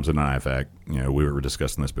usually comes in an IFAC, you know, we were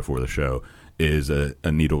discussing this before the show, is a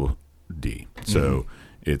needle D. So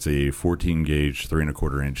it's a 14 gauge, 3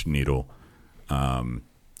 1/4 inch needle,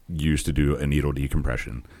 used to do a needle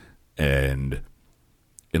decompression. And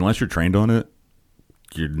unless you're trained on it,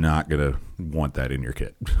 you're not going to want that in your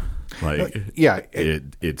kit. Like,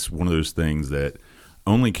 it's one of those things that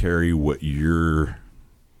only carry what you're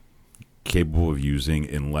capable of using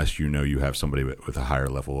unless you know you have somebody with a higher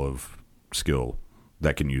level of skill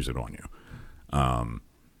that can use it on you,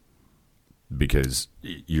 because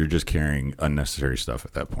you're just carrying unnecessary stuff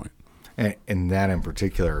at that point. And that in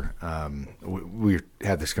particular, we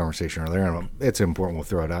had this conversation earlier, and it's important, we'll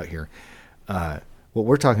throw it out here. What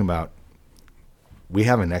we're talking about, we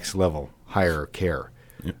have a next level higher care.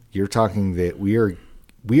 Yep. You're talking that we are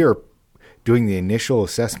doing the initial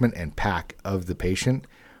assessment and pack of the patient.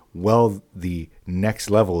 Well, the next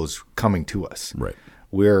level is coming to us. Right.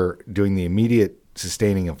 We're doing the immediate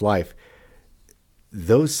sustaining of life.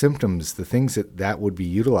 Those symptoms, the things that would be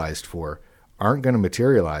utilized for, aren't going to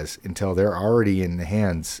materialize until they're already in the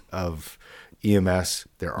hands of EMS.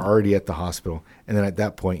 They're already at the hospital. And then at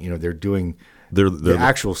that point, you know, they're doing the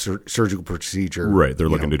actual surgical procedure. Right. They're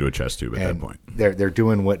looking to do a chest tube at that point. They're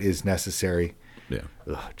doing what is necessary. Yeah.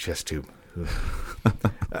 Ugh, chest tube.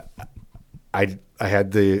 I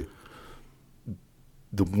had the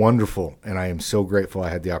wonderful, and I am so grateful I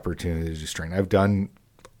had the opportunity to just train. I've done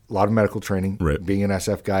a lot of medical training. Right. Being an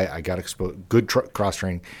SF guy, I got exposed, good cross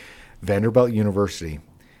training. Vanderbilt University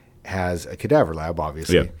has a cadaver lab,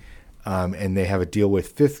 obviously. Yeah. And they have a deal with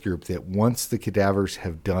Fifth Group that once the cadavers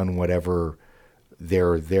have done whatever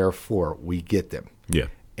they're there for, we get them. Yeah.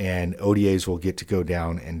 And ODAs will get to go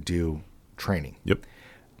down and do training. Yep.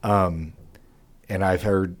 And I've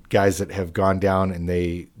heard guys that have gone down and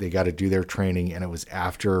they got to do their training, and it was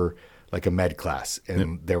after like a med class,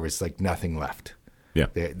 and there was like nothing left. Yeah.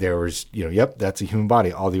 There was, you know, that's a human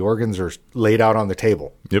body. All the organs are laid out on the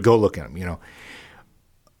table. Yep. Go look at them, you know.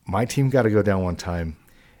 My team got to go down one time,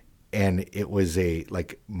 and it was a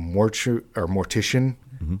like mortician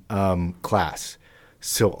class.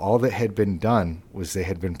 So all that had been done was they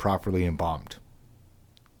had been properly embalmed.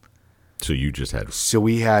 So you just had. So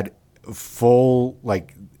we had full,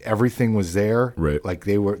 like everything was there. Right. Like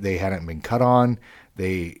they hadn't been cut on.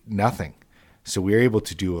 Nothing. So we were able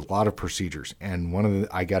to do a lot of procedures, and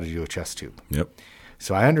I got to do a chest tube. Yep.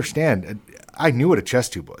 So I understand. I knew what a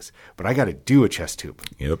chest tube was, but I got to do a chest tube.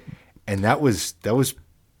 Yep. And that was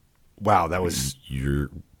wow, that was You're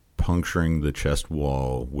puncturing the chest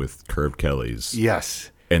wall with curved Kellys.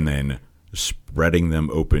 yes, And then spreading them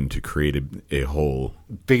open to create a hole.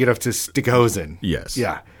 big enough to stick a hose in. Yes.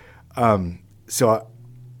 Yeah. So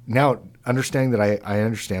now understanding that I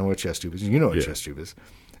understand what a chest tube is, you know what a chest tube is,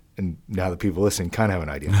 and now the people listening kind of have an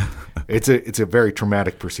idea. It's a very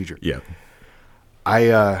traumatic procedure. Yeah.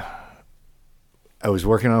 I was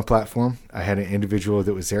working on a platform. I had an individual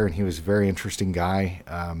that was there, and he was a very interesting guy,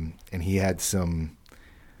 and he had some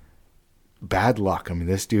bad luck. I mean,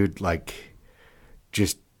 this dude,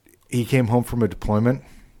 he came home from a deployment,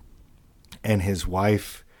 and his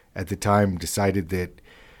wife at the time decided that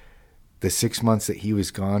the 6 months that he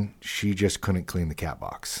was gone, she just couldn't clean the cat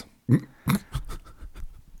box.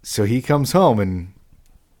 So he comes home, and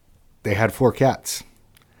they had 4 cats.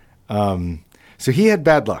 So he had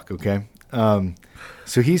bad luck, okay?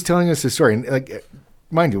 So he's telling us a story. And,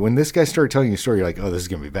 mind you, when this guy started telling you a story, you're like, oh, this is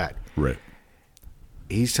going to be bad. Right.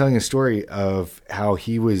 He's telling a story of how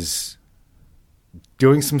he was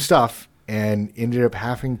doing some stuff and ended up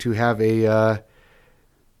having to have a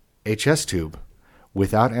chest tube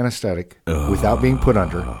without anesthetic, without being put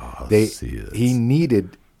under. He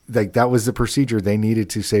needed, that was the procedure they needed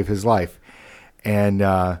to save his life. And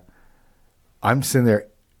I'm sitting there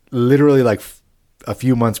literally a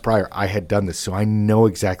few months prior, I had done this, so I know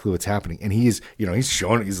exactly what's happening. And he's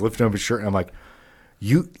showing it, he's lifting up his shirt, and I'm like,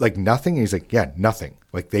 you, nothing? And he's like, yeah, nothing.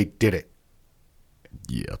 They did it.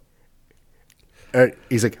 Yeah.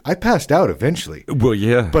 He's like, I passed out eventually. Well,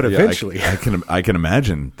 yeah. But eventually. I can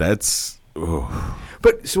imagine. That's... Oh.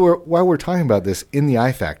 But so while we're talking about this in the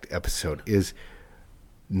IFACT episode is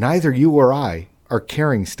neither you or I are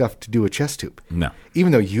carrying stuff to do a chest tube. No.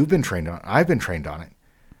 Even though you've been trained on it, I've been trained on it.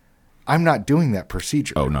 I'm not doing that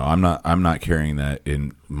procedure. Oh no, I'm not carrying that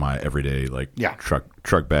in my everyday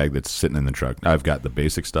truck bag that's sitting in the truck. I've got the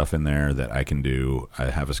basic stuff in there that I can do. I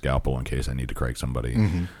have a scalpel in case I need to crack somebody.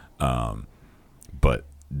 Mm-hmm. But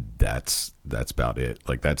that's about it.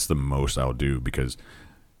 That's the most I'll do, because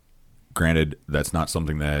granted, that's not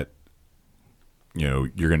something that you're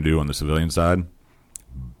going to do on the civilian side.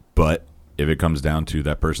 But if it comes down to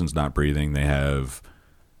that person's not breathing, they have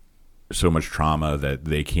so much trauma that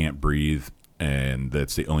they can't breathe, and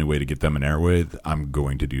that's the only way to get them an airway, I'm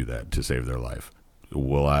going to do that to save their life.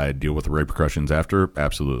 Will I deal with the repercussions after?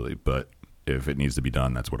 Absolutely. But if it needs to be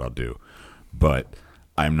done, that's what I'll do. But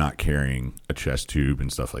I'm not carrying a chest tube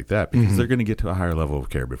and stuff like that, because they're going to get to a higher level of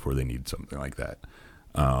care before they need something like that.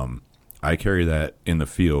 I carry that in the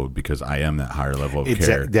field because I am that higher level of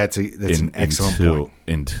care. That's an excellent point.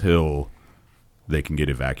 Until they can get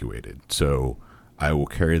evacuated. So I will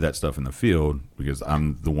carry that stuff in the field because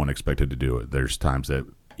I'm the one expected to do it. There's times that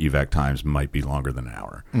evac times might be longer than an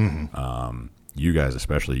hour. Mm-hmm. You guys,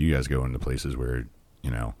 especially, you guys go into places where,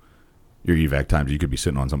 your evac times, you could be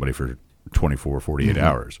sitting on somebody for 24, 48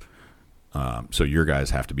 hours. So your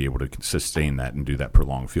guys have to be able to sustain that and do that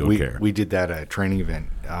prolonged field care. We did that at a training event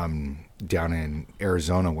down in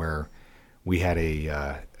Arizona where we had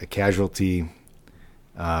a casualty.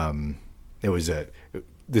 The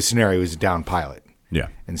scenario was a down pilot. Yeah.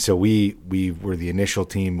 And so we were the initial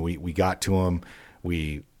team. We got to him,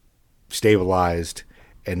 we stabilized,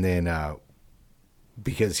 and then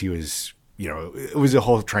because he was, it was a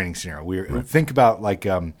whole training scenario. Think about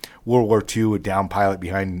World War II, a down pilot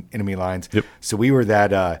behind enemy lines. Yep. So we were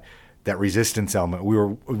that resistance element. We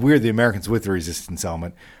were the Americans with the resistance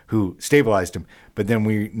element who stabilized him, but then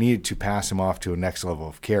we needed to pass him off to a next level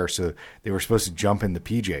of care. So they were supposed to jump in the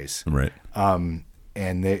PJs. Right.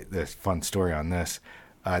 And the fun story on this,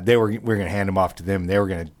 we were going to hand him off to them. They were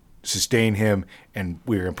going to sustain him, and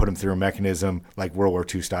we were going to put him through a mechanism like World War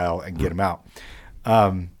II style and get him out.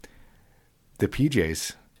 The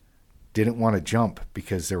PJs didn't want to jump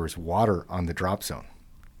because there was water on the drop zone.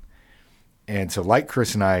 And so like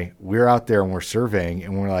Chris and I, we're out there and we're surveying,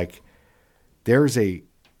 and we're like, there's a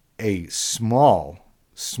small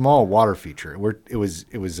water feature. It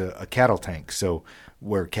was a cattle tank, so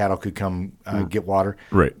where cattle could come get water.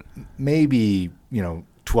 Right. Maybe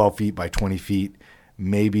 12 feet by 20 feet,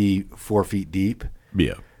 maybe 4 feet deep.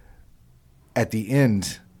 Yeah. At the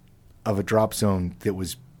end of a drop zone that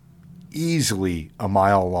was easily a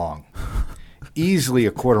mile long, easily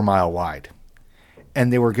a quarter mile wide,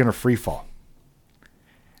 and they were going to free fall.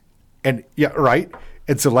 And yeah, right.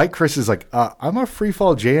 And so like Chris is like, I'm a free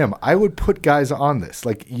fall JM. I would put guys on this.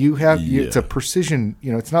 It's a precision,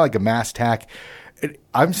 it's not like a mass tack.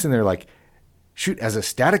 I'm sitting there like, shoot, as a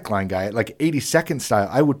static line guy, like 82nd style,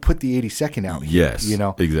 I would put the 82nd out. Yes,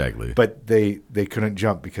 exactly. But they couldn't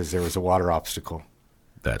jump because there was a water obstacle.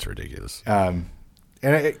 That's ridiculous.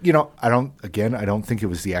 And I don't think it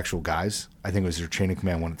was the actual guys. I think it was their chain of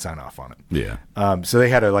command wouldn't sign off on it. Yeah. So they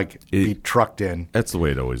had to be trucked in. That's the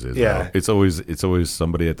way it always is. Yeah. Though. It's always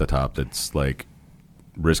somebody at the top that's like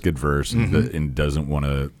risk adverse and doesn't want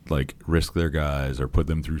to like risk their guys or put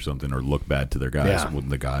them through something or look bad to their guys when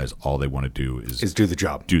the guys all they want to do is do the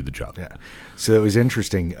job. Do the job. Yeah. So it was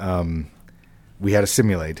interesting. We had a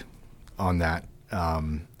simulate on that,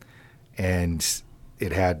 and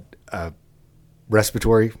it had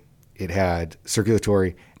respiratory, it had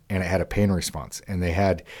circulatory, and it had a pain response. And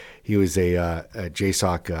he was a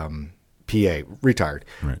JSOC PA, retired,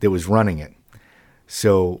 that was running it.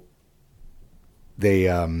 So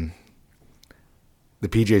the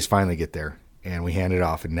PJs finally get there, and we hand it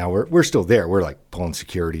off, and now we're still there. We're like pulling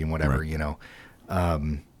security and whatever,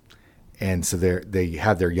 and so they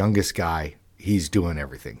have their youngest guy. He's doing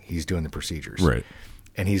everything. He's doing the procedures, right?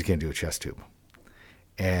 And he's going to do a chest tube,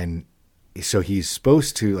 and so he's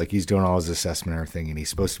supposed to, like, he's doing all his assessment and everything, and he's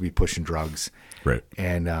supposed to be pushing drugs. Right.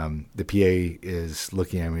 And the PA is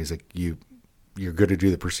looking at me. He's like, you're good to do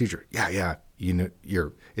the procedure. Yeah.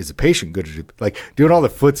 Is the patient good to do, like, doing all the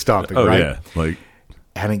foot stomping, right? Yeah. Like,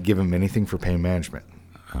 hadn't given him anything for pain management.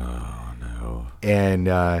 Oh, no.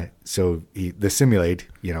 And so the Simulate,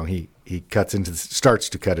 he starts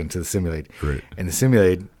to cut into the Simulate. Right. And the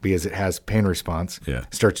Simulate, because it has pain response,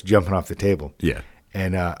 starts jumping off the table. Yeah.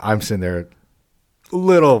 And I'm sitting there a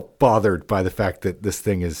little bothered by the fact that this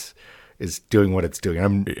thing is doing what it's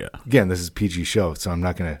doing. Again, this is a PG show, so I'm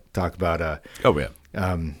not going to talk about.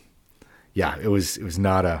 It was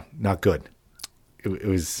not good. It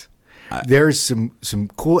was. There's some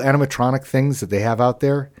cool animatronic things that they have out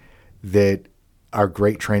there that are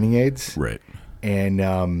great training aids, right?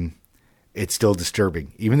 And it's still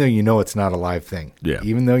disturbing, even though it's not a live thing. Yeah.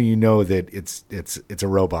 Even though that it's a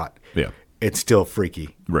robot. Yeah. It's still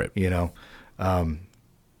freaky, right? That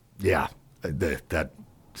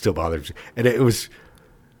still bothers me. And it was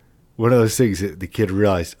one of those things that the kid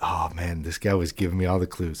realized, oh man, this guy was giving me all the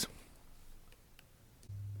clues.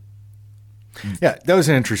 Yeah, that was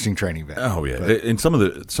an interesting training event. Oh yeah, and some of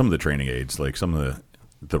the training aids, like some of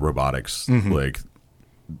the robotics, like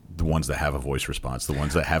the ones that have a voice response, the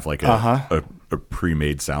ones that have like a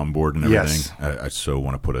pre-made soundboard and everything. Yes. I so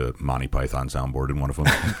want to put a Monty Python soundboard in one of them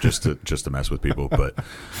just to mess with people. But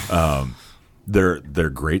they're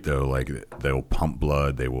great though. Like they'll pump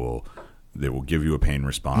blood. They will give you a pain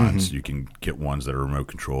response. You can get ones that are remote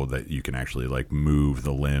controlled that you can actually like move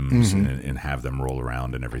the limbs and have them roll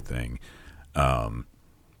around and everything.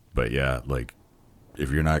 But yeah, like if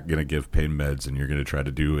you're not going to give pain meds and you're going to try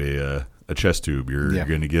to do a chest tube, you're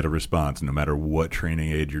going to get a response no matter what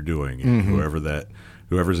training aid you're doing. And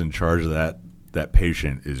whoever's in charge of that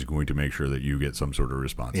patient is going to make sure that you get some sort of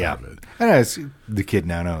response out of it. And the kid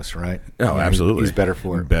now knows, right? Oh, absolutely. He's better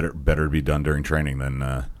for it. Better to be done during training than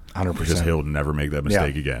 100%. Because he'll never make that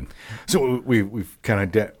mistake again. So we've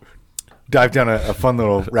kind of dived down a fun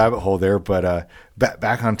little rabbit hole there, but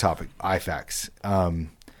back on topic, IFAKs.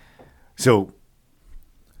 So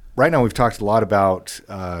right now we've talked a lot about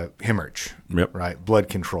hemorrhage, right? Blood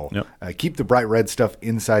control. Yep. Keep the bright red stuff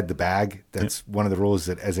inside the bag. That's one of the rules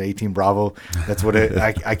that as an 18 Bravo, that's what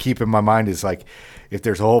I keep in my mind is like, if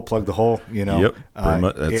there's a hole, plug the hole, Yep.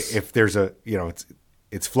 If there's a,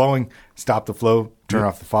 it's flowing, stop the flow, turn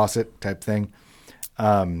off the faucet type thing.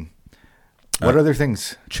 What other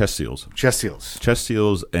things? Chest seals. Chest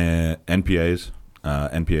seals And NPAs.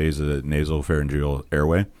 NPA is a nasal pharyngeal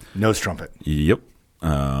airway. Nose trumpet. Yep.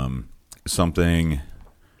 Something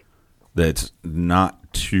that's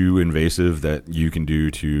not too invasive that you can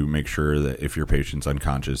do to make sure that if your patient's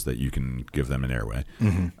unconscious that you can give them an airway.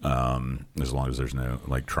 As long as there's no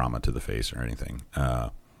like trauma to the face or anything.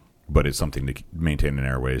 But it's something to maintain an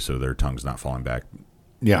airway so their tongue's not falling back.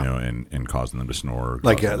 And causing them to snore.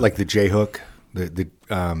 Like the J hook. Is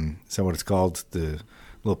that what it's called? The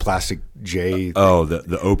little plastic J. Oh,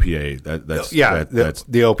 the OPA. That's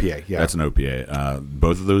the OPA. Yeah, that's an OPA.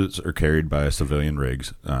 Both of those are carried by civilian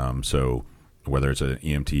rigs. So whether it's an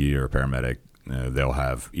EMT or a paramedic, they'll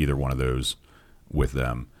have either one of those with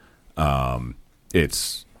them.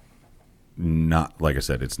 It's not, like I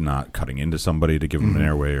said, it's not cutting into somebody to give them an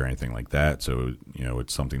airway or anything like that. So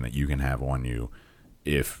it's something that you can have on you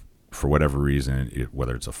if, for whatever reason,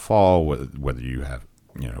 whether it's a fall, whether you have,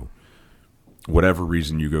 whatever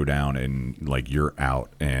reason you go down and like you're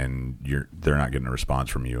out and they're not getting a response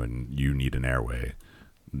from you and you need an airway,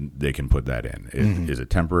 they can put that in. Is it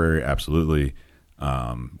temporary? Absolutely.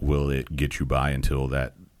 Will it get you by until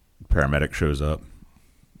that paramedic shows up?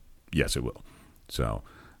 Yes, it will. So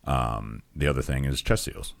The other thing is chest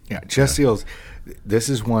seals. Yeah, chest seals. This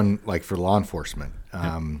is one like for law enforcement.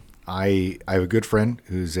 I have a good friend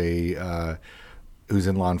who's in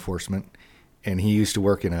law enforcement, and he used to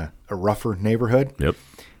work in a rougher neighborhood. Yep.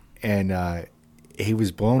 And he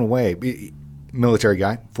was blown away. Military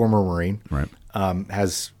guy, former Marine, Right.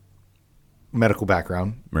 Has medical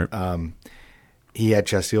background. Right. He had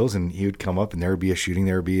chest seals, and he would come up, and there would be a shooting,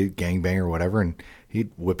 there would be a gangbang or whatever, and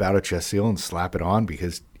he'd whip out a chest seal and slap it on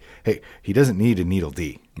because, hey, he doesn't need a needle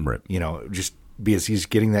D. Right. Just because he's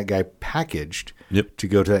getting that guy packaged Yep. to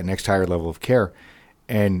go to that next higher level of care.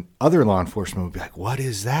 And other law enforcement would be like, what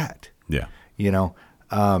is that? Yeah.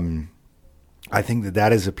 I think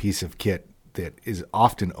that is a piece of kit that is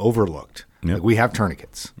often overlooked. Yep. Like we have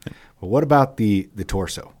tourniquets, but what about the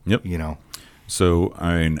torso? Yep. So,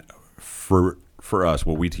 for us,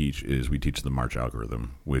 what we teach the March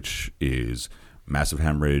algorithm, which is massive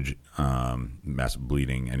hemorrhage, massive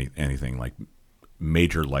bleeding, anything like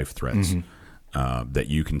major life threats that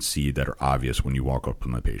you can see that are obvious when you walk up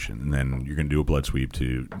on the patient. And then you're going to do a blood sweep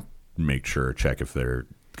to check if they're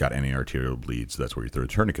got any arterial bleeds. That's where you throw a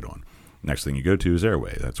tourniquet on. Next thing you go to is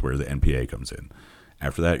airway. That's where the NPA comes in.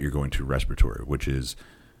 After that, you're going to respiratory, which is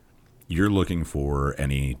you're looking for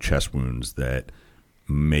any chest wounds that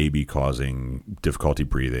may be causing difficulty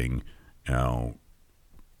breathing. A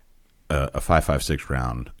 5.56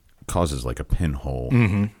 round causes like a pinhole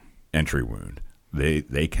entry wound.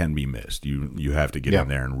 They can be missed. You have to get in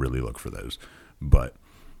there and really look for those. But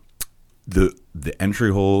the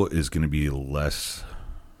entry hole is going to be less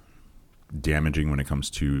damaging when it comes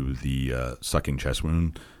to the sucking chest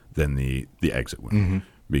wound than the exit wound,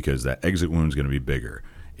 because that exit wound is going to be bigger.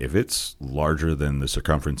 If it's larger than the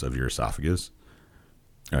circumference of your esophagus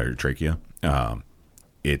or your trachea,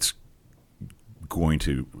 it's going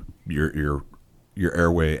to your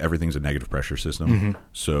airway. Everything's a negative pressure system,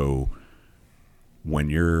 so when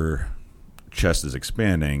your chest is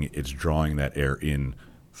expanding, it's drawing that air in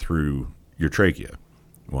through your trachea.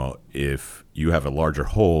 Well, if you have a larger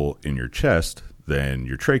hole in your chest than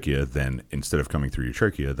your trachea, then instead of coming through your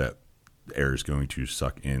trachea, that air is going to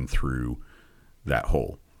suck in through that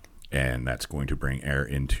hole. And that's going to bring air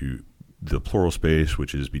into the pleural space,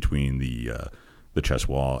 which is between the chest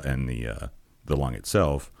wall and the lung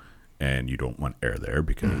itself. And you don't want air there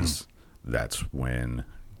because that's when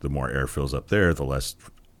the more air fills up there, the less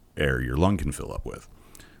air your lung can fill up with.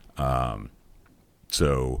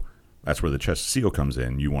 So that's where the chest seal comes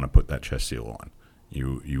in. You want to put that chest seal on.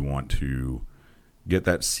 You want to get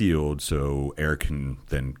that sealed so air can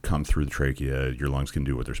then come through the trachea. Your lungs can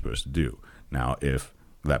do what they're supposed to do. Now, if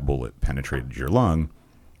that bullet penetrated your lung,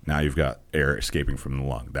 now you've got air escaping from the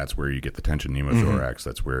lung. That's where you get the tension pneumothorax.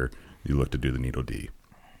 That's where you look to do the needle D.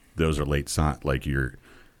 Those are late sign.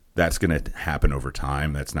 That's going to happen over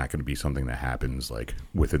time. That's not going to be something that happens like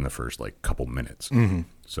within the first couple minutes.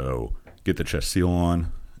 So get the chest seal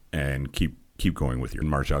on and keep going with your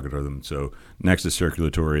March algorithm. So next is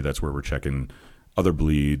circulatory. That's where we're checking other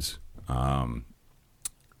bleeds.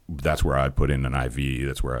 That's where I'd put in an IV.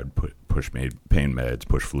 That's where I'd push pain meds,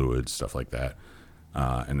 push fluids, stuff like that.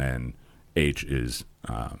 And then H is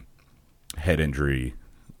head injury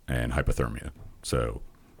and hypothermia. So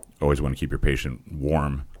always want to keep your patient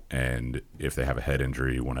warm. And if they have a head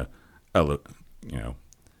injury, you want to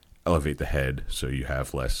elevate the head so you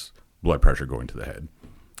have less blood pressure going to the head.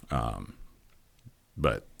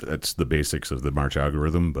 But that's the basics of the March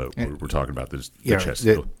algorithm. But we're talking about this the chest.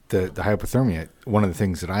 The hypothermia. One of the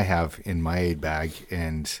things that I have in my aid bag,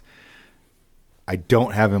 and I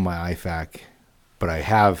don't have in my IFAC, but I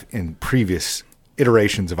have in previous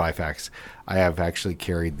iterations of IFACs, I have actually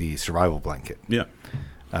carried the survival blanket. Yeah.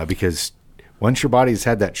 Because once your body's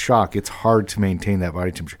had that shock, it's hard to maintain that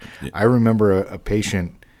body temperature. Yeah. I remember a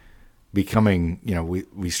patient becoming,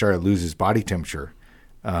 we started to lose his body temperature.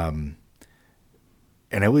 And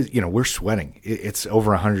it was, we're sweating. It's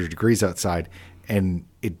over 100 degrees outside. And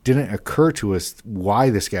it didn't occur to us why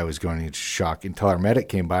this guy was going into shock until our medic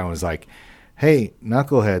came by and was like, hey,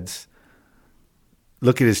 knuckleheads,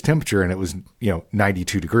 look at his temperature. And it was,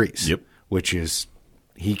 92 degrees. Yep. Which is,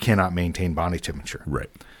 he cannot maintain body temperature. Right.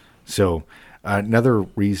 So another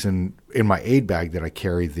reason in my aid bag that I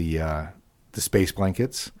carry the space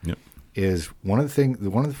blankets is one of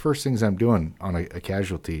the first things I'm doing on a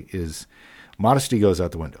casualty is modesty goes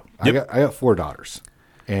out the window. Yep. I got 4 daughters,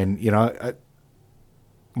 and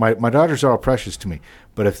my daughters are all precious to me.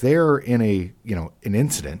 But if they're in an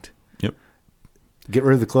incident, get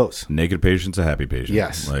rid of the clothes. Naked patient's a happy patient.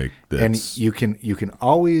 Yes, and you can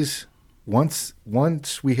always once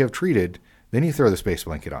we have treated, then you throw the space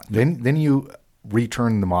blanket on. Then you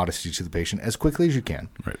return the modesty to the patient as quickly as you can,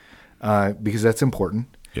 Right. because that's important.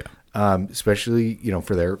 Yeah. Especially,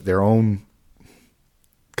 for their own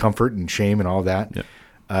comfort and shame and all that.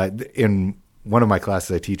 Yeah. In one of my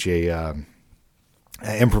classes, I teach a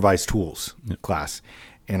improvised tools class,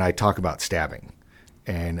 and I talk about stabbing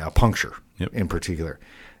and puncture in particular.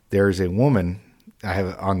 There's a woman I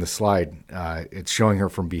have on the slide. It's showing her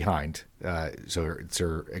from behind, so it's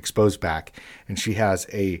her exposed back, and she has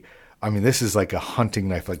this is like a hunting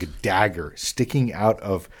knife, like a dagger sticking out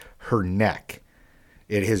of her neck.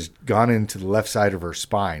 It has gone into the left side of her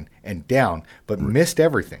spine and down, but missed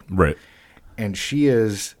everything. Right. And she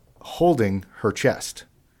is holding her chest.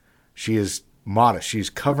 She is modest. She's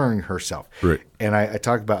covering herself. Right. And I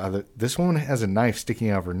talk about how this woman has a knife sticking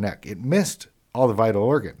out of her neck. It missed all the vital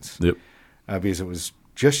organs. Yep. Because it was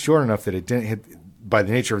just short enough that it didn't hit, by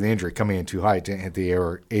the nature of the injury, coming in too high, it didn't hit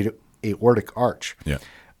the aortic arch. Yeah.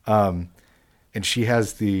 And she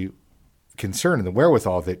has the concern and the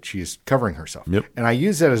wherewithal that she's covering herself. Yep. And I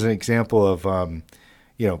use that as an example of,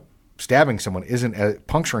 stabbing someone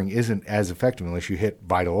puncturing isn't as effective unless you hit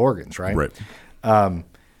vital organs, right? Right.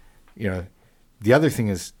 The other thing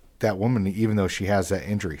is that woman, even though she has that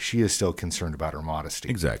injury, she is still concerned about her modesty.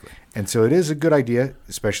 Exactly. And so it is a good idea,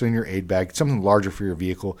 especially in your aid bag, something larger for your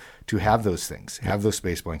vehicle, to have those things, have those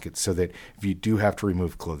space blankets, so that if you do have to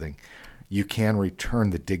remove clothing, you can return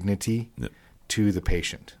the dignity to the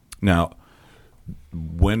patient. Now,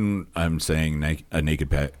 when I'm saying a naked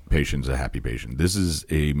patient is a happy patient, this is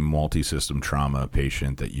a multi-system trauma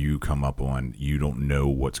patient that you come up on. You don't know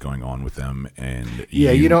what's going on with them, and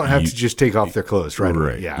you don't have to just take off their clothes, right?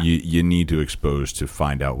 Right. Yeah. You need to expose to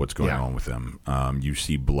find out what's going on with them. You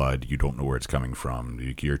see blood, you don't know where it's coming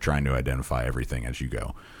from. You're trying to identify everything as you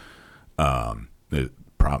go.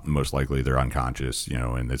 Most likely they're unconscious,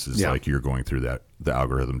 and this is like you're going through the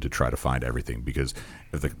algorithm to try to find everything, because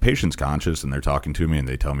if the patient's conscious and they're talking to me and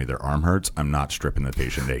they tell me their arm hurts, I'm not stripping the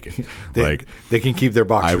patient naked. they can keep their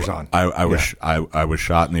boxers on. I was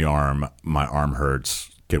shot in the arm. My arm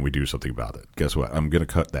hurts. Can we do something about it? Guess what? I'm going to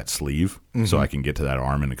cut that sleeve so I can get to that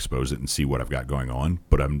arm and expose it and see what I've got going on.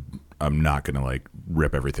 But I'm not going to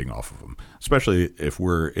rip everything off of them, especially if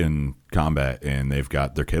we're in combat and they've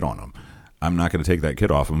got their kit on them. I'm not going to take that kit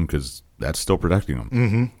off them because that's still protecting them.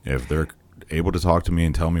 Mm-hmm. If they're able to talk to me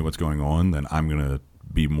and tell me what's going on, then I'm going to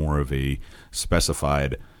be more of a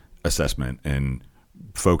specified assessment and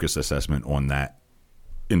focused assessment on that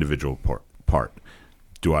individual part.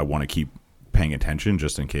 Do I want to keep paying attention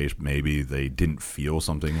just in case maybe they didn't feel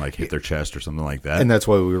something like hit their chest or something like that? And that's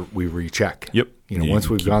why we recheck. Yep. Once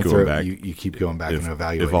we've gone through it, you keep going back and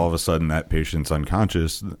evaluating. If all of a sudden that patient's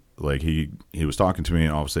unconscious, like he was talking to me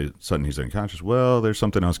and all of a sudden he's unconscious, well, there's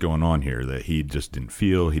something else going on here that he just didn't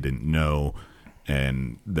feel, he didn't know,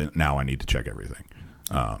 and then now I need to check everything.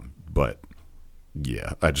 But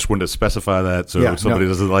yeah, I just wanted to specify that so somebody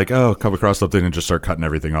doesn't come across something and just start cutting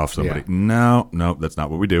everything off somebody. Yeah. No, that's not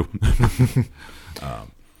what we do.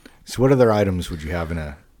 So what other items would you have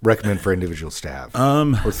recommend for individuals to have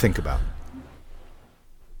or think about?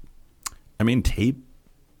 I mean, tape,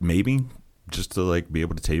 maybe, just to be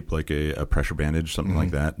able to tape a pressure bandage, something like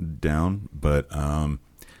that down. But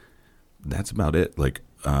that's about it.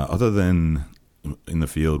 Other than in the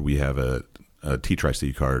field, we have a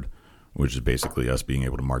T-Tri-C card, which is basically us being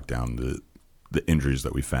able to mark down the injuries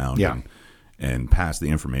that we found and pass the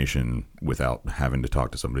information without having to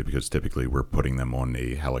talk to somebody, because typically we're putting them on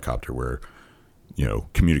a helicopter where,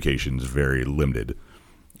 communication is very limited.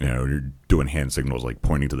 You're doing hand signals,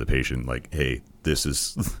 pointing to the patient, hey, this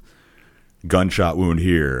is gunshot wound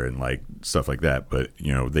here, and stuff like that. But,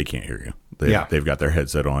 they can't hear you. They've got their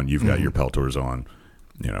headset on. You've got your Peltors on.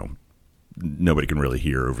 Nobody can really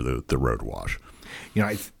hear over the road wash.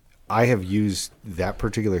 I have used that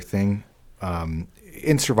particular thing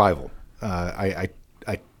in survival. I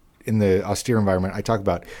in the austere environment, I talk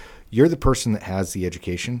about you're the person that has the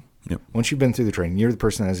education. Yep. Once you've been through the training, you're the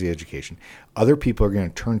person that has the education. Other people are going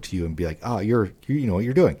to turn to you and be like, "Oh, you know what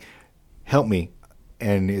you're doing. Help me."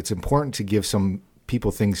 And it's important to give some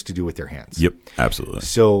people things to do with their hands. Yep, absolutely.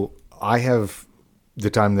 So I have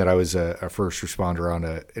the time that I was a first responder on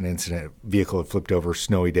an incident. Vehicle had flipped over,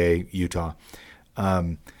 snowy day, Utah.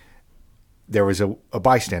 There was a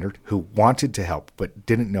bystander who wanted to help but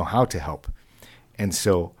didn't know how to help. And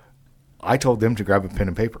so I told them to grab a pen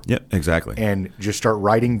and paper. Yep, exactly. And just start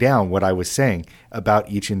writing down what I was saying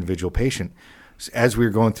about each individual patient as we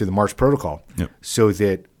were going through the March protocol. Yep. So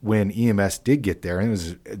that when EMS did get there, and it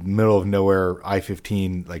was in the middle of nowhere,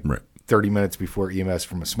 I-15, 30 minutes before EMS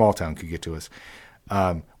from a small town could get to us,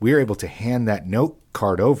 we were able to hand that note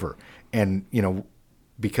card over. And,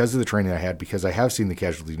 because of the training I had, because I have seen the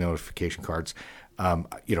casualty notification cards,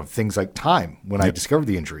 things like time when I discovered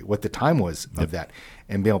the injury, what the time was of that,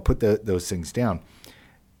 and being able to put those things down.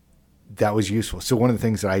 That was useful. So one of the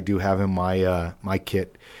things that I do have in my my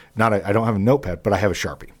kit, I don't have a notepad, but I have a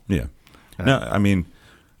Sharpie. Yeah. No, I mean,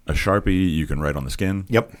 a Sharpie you can write on the skin.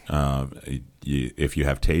 Yep. If you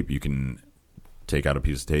have tape, you can take out a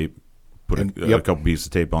piece of tape, put a couple pieces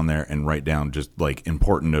of tape on there, and write down just like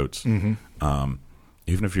important notes. Mm-hmm.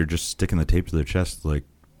 Even if you're just sticking the tape to their chest, like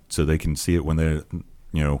so they can see it when they,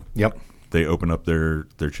 they open up their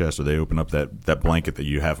chest, or they open up that blanket that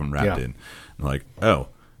you have them wrapped in. And like, oh,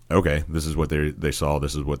 okay, this is what they saw.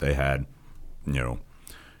 This is what they had.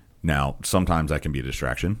 Now sometimes that can be a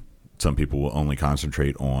distraction. Some people will only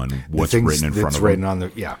concentrate on what's written in front of them. On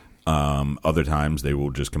the, other times they will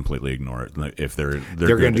just completely ignore it. If they're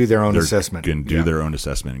going to do their own assessment, can do their own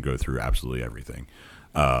assessment and go through absolutely everything.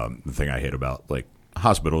 The thing I hate about like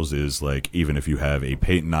hospitals is like even if you have a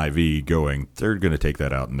patent IV going, they're going to take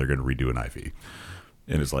that out and they're going to redo an IV.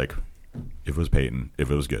 And it's like, if it was patent, if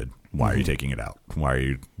it was good, why are you taking it out? Why are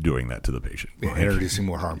you doing that to the patient? Like, introducing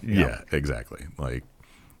more harm. Yeah, exactly. Like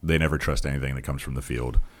they never trust anything that comes from the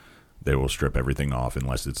field. They will strip everything off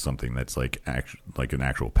unless it's something that's like an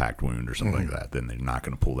actual packed wound or something like that. Then they're not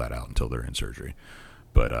going to pull that out until they're in surgery.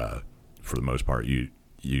 But for the most part,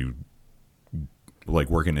 you like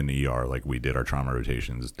working in the ER, like we did our trauma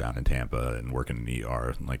rotations down in Tampa, and working in the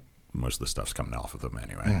ER, like most of the stuff's coming off of them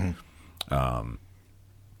anyway.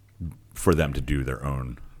 For them to do their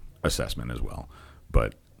own assessment as well.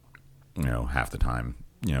 But half the time,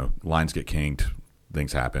 lines get kinked.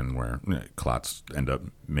 Things happen where clots end up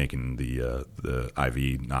making the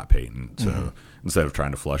IV not patent. So instead of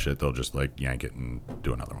trying to flush it, they'll just like yank it and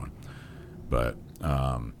do another one. But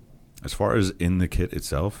as far as in the kit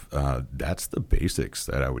itself, that's the basics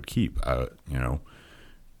that I would keep.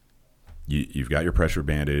 You've got your pressure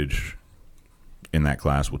bandage. In that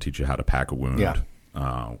class, we'll teach you how to pack a wound. Yeah.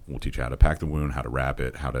 We'll teach you how to pack the wound, how to wrap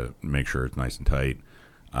it, how to make sure it's nice and tight.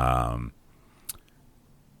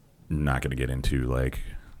 Not going to get into like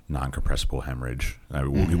non-compressible hemorrhage.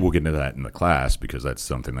 We'll get into that in the class because that's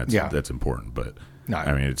something that's important. But no,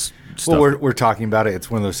 I mean, it's stuff. Well, we're talking about it. It's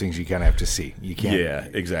one of those things you kind of have to see. You can't. Yeah,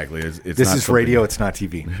 exactly. It's this is radio. It's not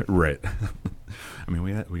TV. Right. I mean,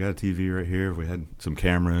 we got a TV right here. We had some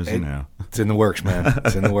cameras. It's in the works, man.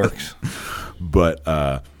 It's in the works. But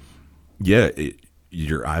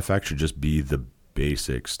your IFAC should just be the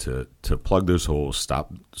basics to plug those holes,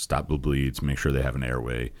 stop the bleeds, make sure they have an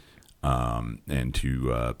airway. And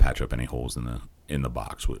to patch up any holes in the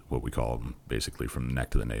box, what we call them, basically from the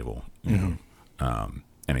neck to the navel.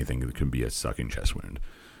 Anything that can be a sucking chest wound,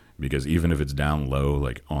 because even if it's down low,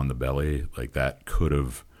 like on the belly, like that could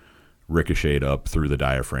have ricocheted up through the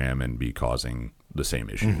diaphragm and be causing the same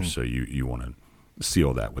issues. So you want to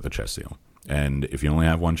seal that with a chest seal. And if you only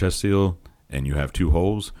have one chest seal and you have two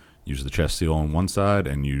holes, use the chest seal on one side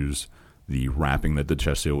and use the wrapping that the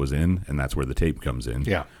chest seal was in, and that's where the tape comes in.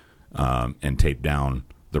 Yeah. And tape down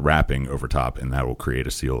the wrapping over top, and that will create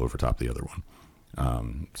a seal over top the other one.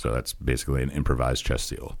 So that's basically an improvised chest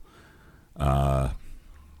seal. Trying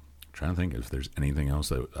to think if there's anything else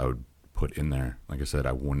that I would put in there. Like I said,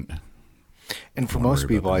 I wouldn't. And for most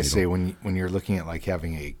people, I say when you're looking at like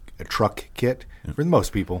having a truck kit, for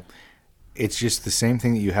most people, it's just the same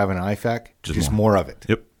thing that you have in IFAC, just more of it.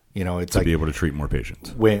 Yep. It's to like be able to treat more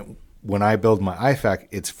patients. When I build my IFAC,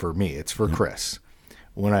 it's for me. It's for Chris.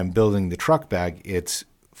 When I'm building the truck bag, it's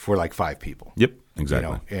for like 5 people. Yep,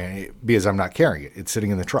 exactly. Because I'm not carrying it; it's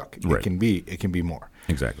sitting in the truck. Right. It can be more.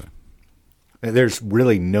 Exactly. There's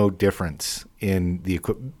really no difference in the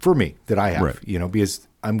equipment for me that I have. Right. Because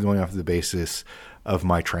I'm going off the basis of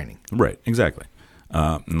my training. Right. Exactly.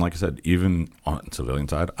 And like I said, even on the civilian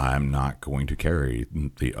side, I'm not going to carry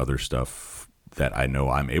the other stuff that I know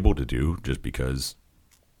I'm able to do, just because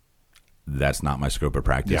that's not my scope of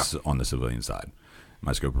practice on the civilian side.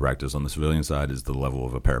 My scope of practice on the civilian side is the level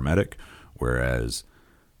of a paramedic, whereas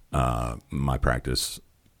my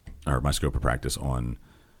scope of practice on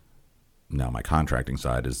now my contracting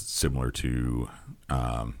side is similar to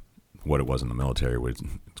what it was in the military.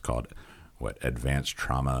 It's called advanced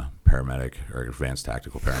trauma paramedic or advanced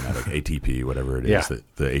tactical paramedic, ATP, whatever it is, the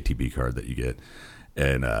ATP card that you get.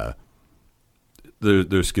 And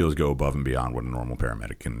those skills go above and beyond what a normal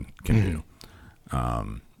paramedic can do.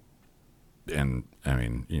 And I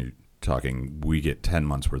mean, we get 10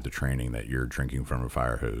 months worth of training that you're drinking from a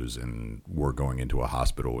fire hose, and we're going into a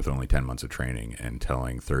hospital with only 10 months of training and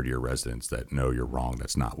telling third-year residents that, no, you're wrong.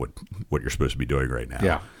 That's not what you're supposed to be doing right now.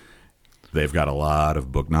 Yeah. They've got a lot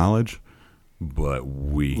of book knowledge, but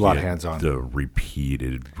we A lot of get hands-on. the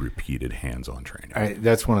repeated hands-on training.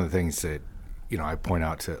 That's one of the things that, I point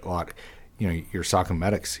out to a lot. Your SOCM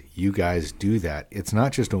medics, you guys do that. It's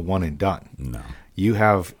not just a one and done. No. You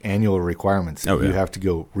have annual requirements that Oh, yeah. you have to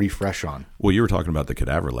go refresh on. Well, you were talking about the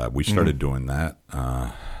cadaver lab. We started doing that,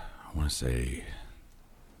 I want to say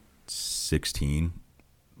 16.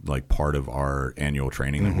 Like part of our annual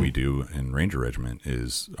training that we do in Ranger Regiment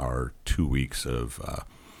is our 2 weeks of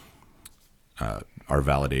our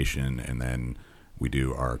validation, and then we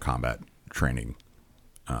do our combat training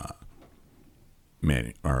our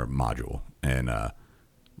module, and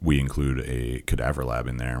we include a cadaver lab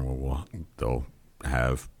in there where they'll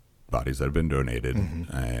have bodies that have been donated,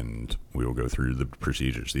 and we will go through the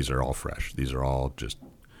procedures. These are all fresh. These are all just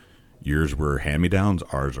yours were hand-me-downs.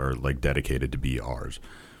 Ours are like dedicated to be ours.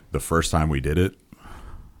 The first time we did it,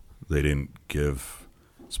 they didn't give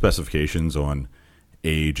specifications on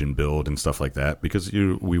age and build and stuff like that because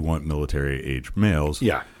we want military age males.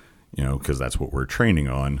 Yeah. Because that's what we're training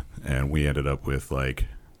on. And we ended up with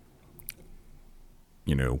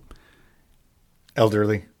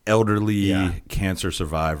Elderly. elderly cancer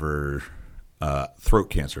survivor, throat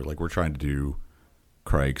cancer. Like we're trying to do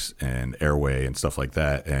crikes and airway and stuff like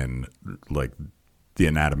that. And like the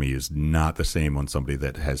anatomy is not the same on somebody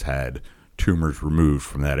that has had tumors removed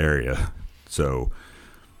from that area. So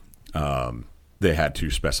they had to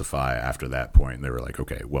specify after that point. They were like,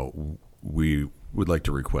 okay, well, we would like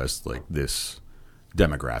to request like this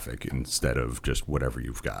demographic instead of just whatever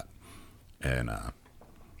you've got. And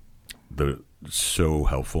so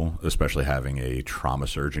helpful, especially having a trauma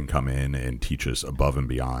surgeon come in and teach us above and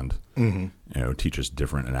beyond. Teach us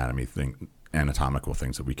different anatomical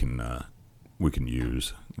things that we can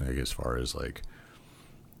use, like as far as like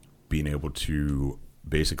being able to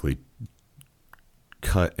basically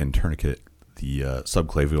cut and tourniquet the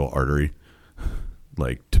subclavial artery,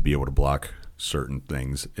 like to be able to block certain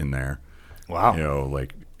things in there. Wow.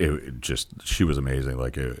 Like she was amazing.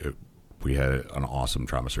 Like we had an awesome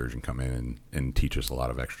trauma surgeon come in and teach us a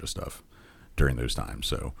lot of extra stuff during those times.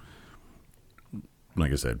 So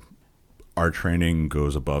like I said, our training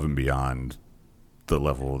goes above and beyond the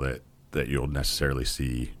level that you'll necessarily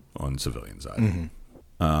see on civilian side.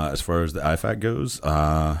 As far as the IFAC goes,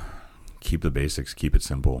 keep the basics, keep it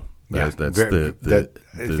simple. I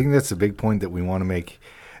think that's the big point that we want to make.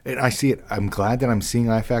 And I see it. I'm glad that I'm seeing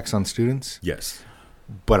IFACs on students. Yes.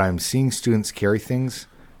 But I'm seeing students carry things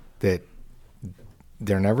that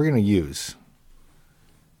they're never going to use.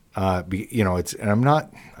 And I'm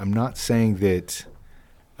not saying that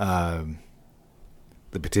the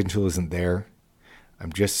potential isn't there.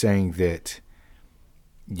 I'm just saying that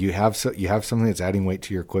you have something that's adding weight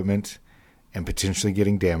to your equipment and potentially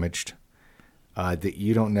getting damaged, that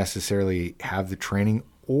you don't necessarily have the training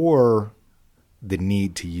or the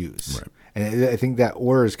need to use. Right. And I think that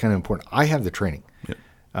or is kind of important. I have the training. Yep.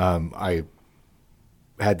 I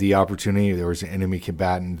had the opportunity. There was an enemy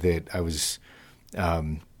combatant that I was,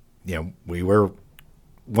 we were.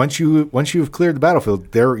 Once you've cleared the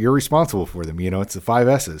battlefield, you're responsible for them. It's the 5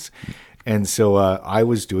 S's, and so I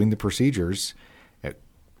was doing the procedures,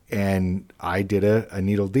 and I did a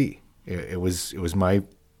needle D. It was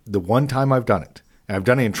the one time I've done it. And I've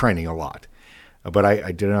done it in training a lot, but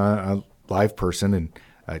I did it on a live person, and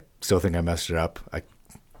I still think I messed it up.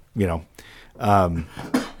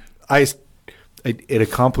 It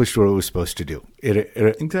accomplished what it was supposed to do.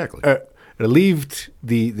 Exactly. It relieved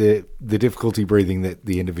the difficulty breathing that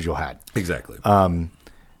the individual had. Exactly. But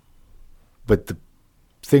the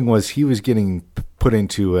thing was, he was getting put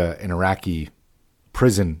into an Iraqi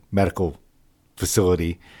prison medical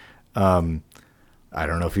facility. I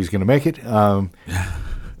don't know if he's going to make it.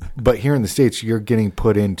 But here in the States, you're getting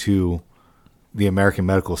put into the American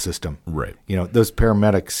medical system. Right. Those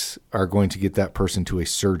paramedics are going to get that person to a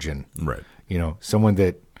surgeon. Right. Someone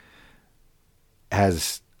that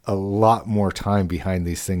has a lot more time behind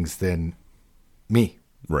these things than me.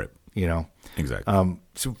 Right. Exactly.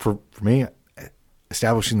 So for me,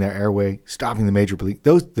 establishing their airway, stopping the major bleed,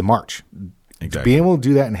 the march. Exactly. Being able to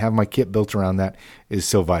do that and have my kit built around that is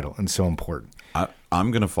so vital and so important.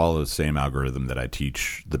 I'm going to follow the same algorithm that I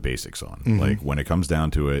teach the basics on. Mm-hmm. Like when it comes down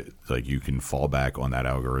to it, like you can fall back on that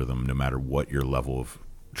algorithm no matter what your level of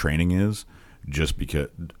training is, just because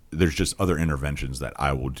there's just other interventions that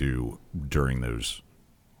I will do during those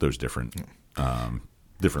different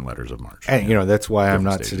different letters of march. And, that's why I'm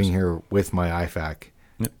not stages. sitting here with my IFAC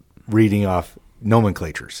reading off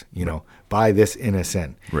nomenclatures, by this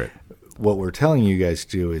NSN. Right. What we're telling you guys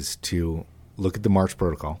to do is to look at the march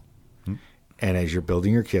protocol. And as you're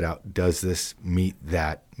building your kit out, does this meet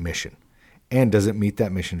that mission? And does it meet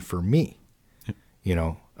that mission for me? You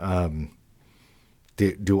know,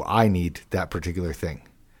 do I need that particular thing?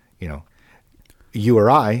 You know, you or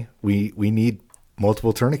I, we need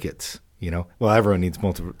multiple tourniquets. You know, well, everyone needs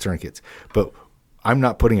multiple tourniquets, but I'm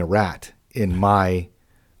not putting a rat in my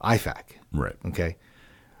IFAK. Right. Okay.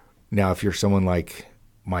 Now, if you're someone like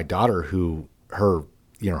my daughter, who her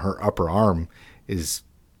upper arm is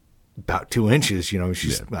about 2 inches, you know,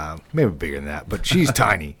 she's maybe bigger than that, but she's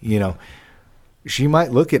tiny, you know, she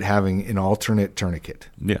might look at having an alternate tourniquet.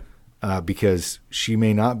 Yeah. Because she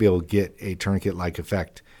may not be able to get a tourniquet-like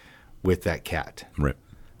effect with that cat. Right.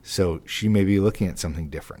 So she may be looking at something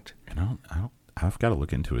different. And I've got to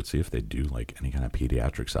look into it, see if they do like any kind of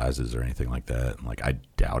pediatric sizes or anything like that. And, like, I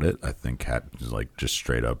doubt it. I think cat is like just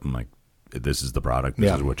straight up, I'm like, this is the product.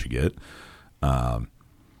 This is what you get.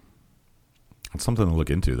 It's something to look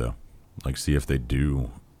into, though. Like, see if they do,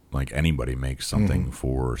 like, anybody makes something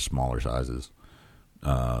for smaller sizes.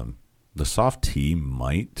 The soft T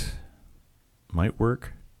might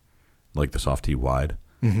work, like the soft T wide.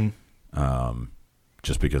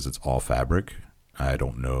 Just because it's all fabric. I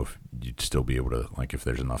don't know if you'd still be able to, like, if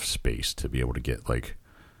there's enough space to be able to get like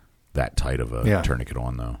that tight of a tourniquet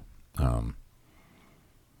on, though.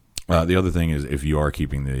 The other thing is, if you are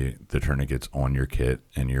keeping the tourniquets on your kit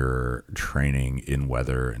and you're training in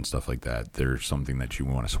weather and stuff like that, there's something that you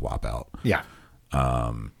want to swap out. Yeah.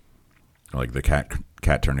 Like the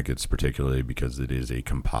cat tourniquets, particularly because it is a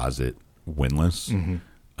composite windlass.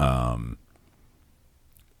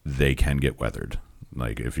 They can get weathered.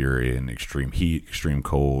 Like, if you're in extreme heat, extreme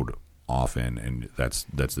cold often, and that's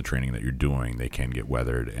the training that you're doing, they can get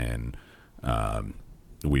weathered. And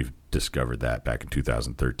we've discovered that back in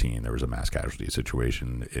 2013, there was a mass casualty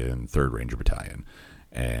situation in 3rd Ranger Battalion,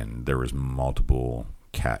 and there was multiple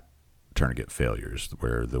cat tourniquet failures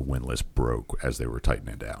where the windlass broke as they were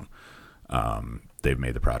tightening it down. They've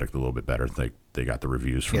made the product a little bit better. They got the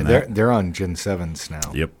reviews from that. They're on Gen 7s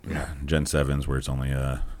now. Yep. Gen 7s, where it's only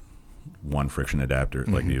one friction adapter.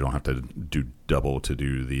 Like, you don't have to do double to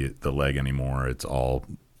do the leg anymore. It's all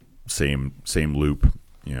same loop,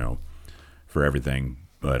 you know, for everything.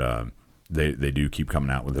 But they do keep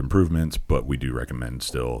coming out with improvements, but we do recommend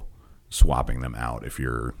still swapping them out if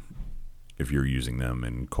you're using them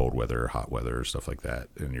in cold weather, hot weather, stuff like that,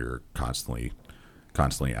 and you're constantly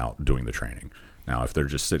out doing the training. Now, if they're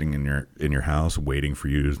just sitting in your house waiting for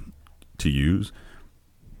you to use,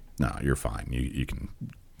 no, you're fine. You can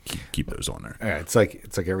keep those on there. Yeah, it's like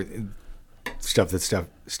everything stuff that's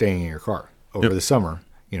staying in your car over the summer.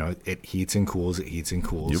 You know, it heats and cools.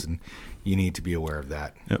 And you need to be aware of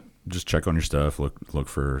that. Yep. Just check on your stuff. Look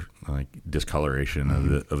for like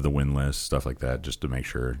discoloration of the windlass, stuff like that, just to make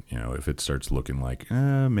sure, you know, if it starts looking like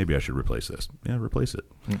maybe I should replace this. Yeah, replace it.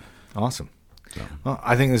 Awesome. So. Well,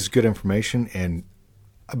 I think this is good information, and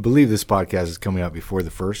I believe this podcast is coming out before the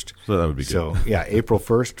 1st. So that would be good. So yeah, April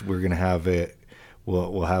 1st, we're going to have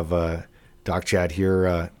we'll have Doc Chad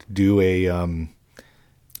here do a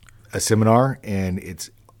seminar, and it's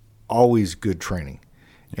always good training.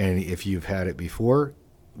 And if you've had it before,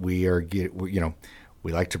 we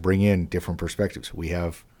like to bring in different perspectives. We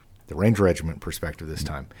have the Ranger Regiment perspective this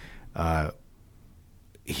time.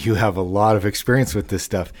 You have a lot of experience with this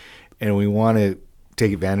stuff, and we want to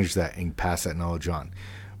take advantage of that and pass that knowledge on.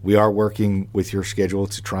 We are working with your schedule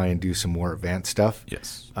to try and do some more advanced stuff.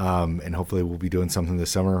 Yes. And hopefully we'll be doing something this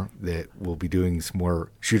summer that we'll be doing some more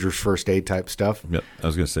shooter's first aid type stuff. Yep. I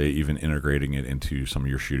was going to say, even integrating it into some of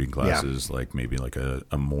your shooting classes, like maybe like a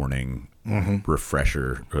morning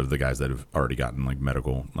refresher of the guys that have already gotten like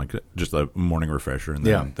medical, like just a morning refresher. And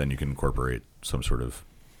then you can incorporate some sort of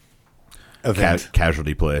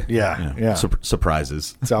casualty play. Yeah.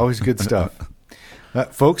 Surprises. It's always good stuff.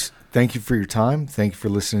 Folks, thank you for your time. Thank you for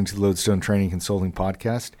listening to the Lodestone Training Consulting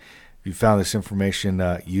Podcast. If you found this information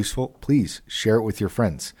useful, please share it with your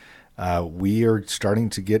friends. We are starting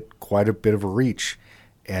to get quite a bit of a reach,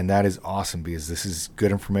 and that is awesome because this is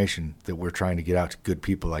good information that we're trying to get out to good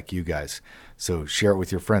people like you guys. So share it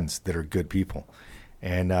with your friends that are good people.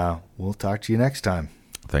 And we'll talk to you next time.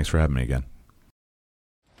 Thanks for having me again.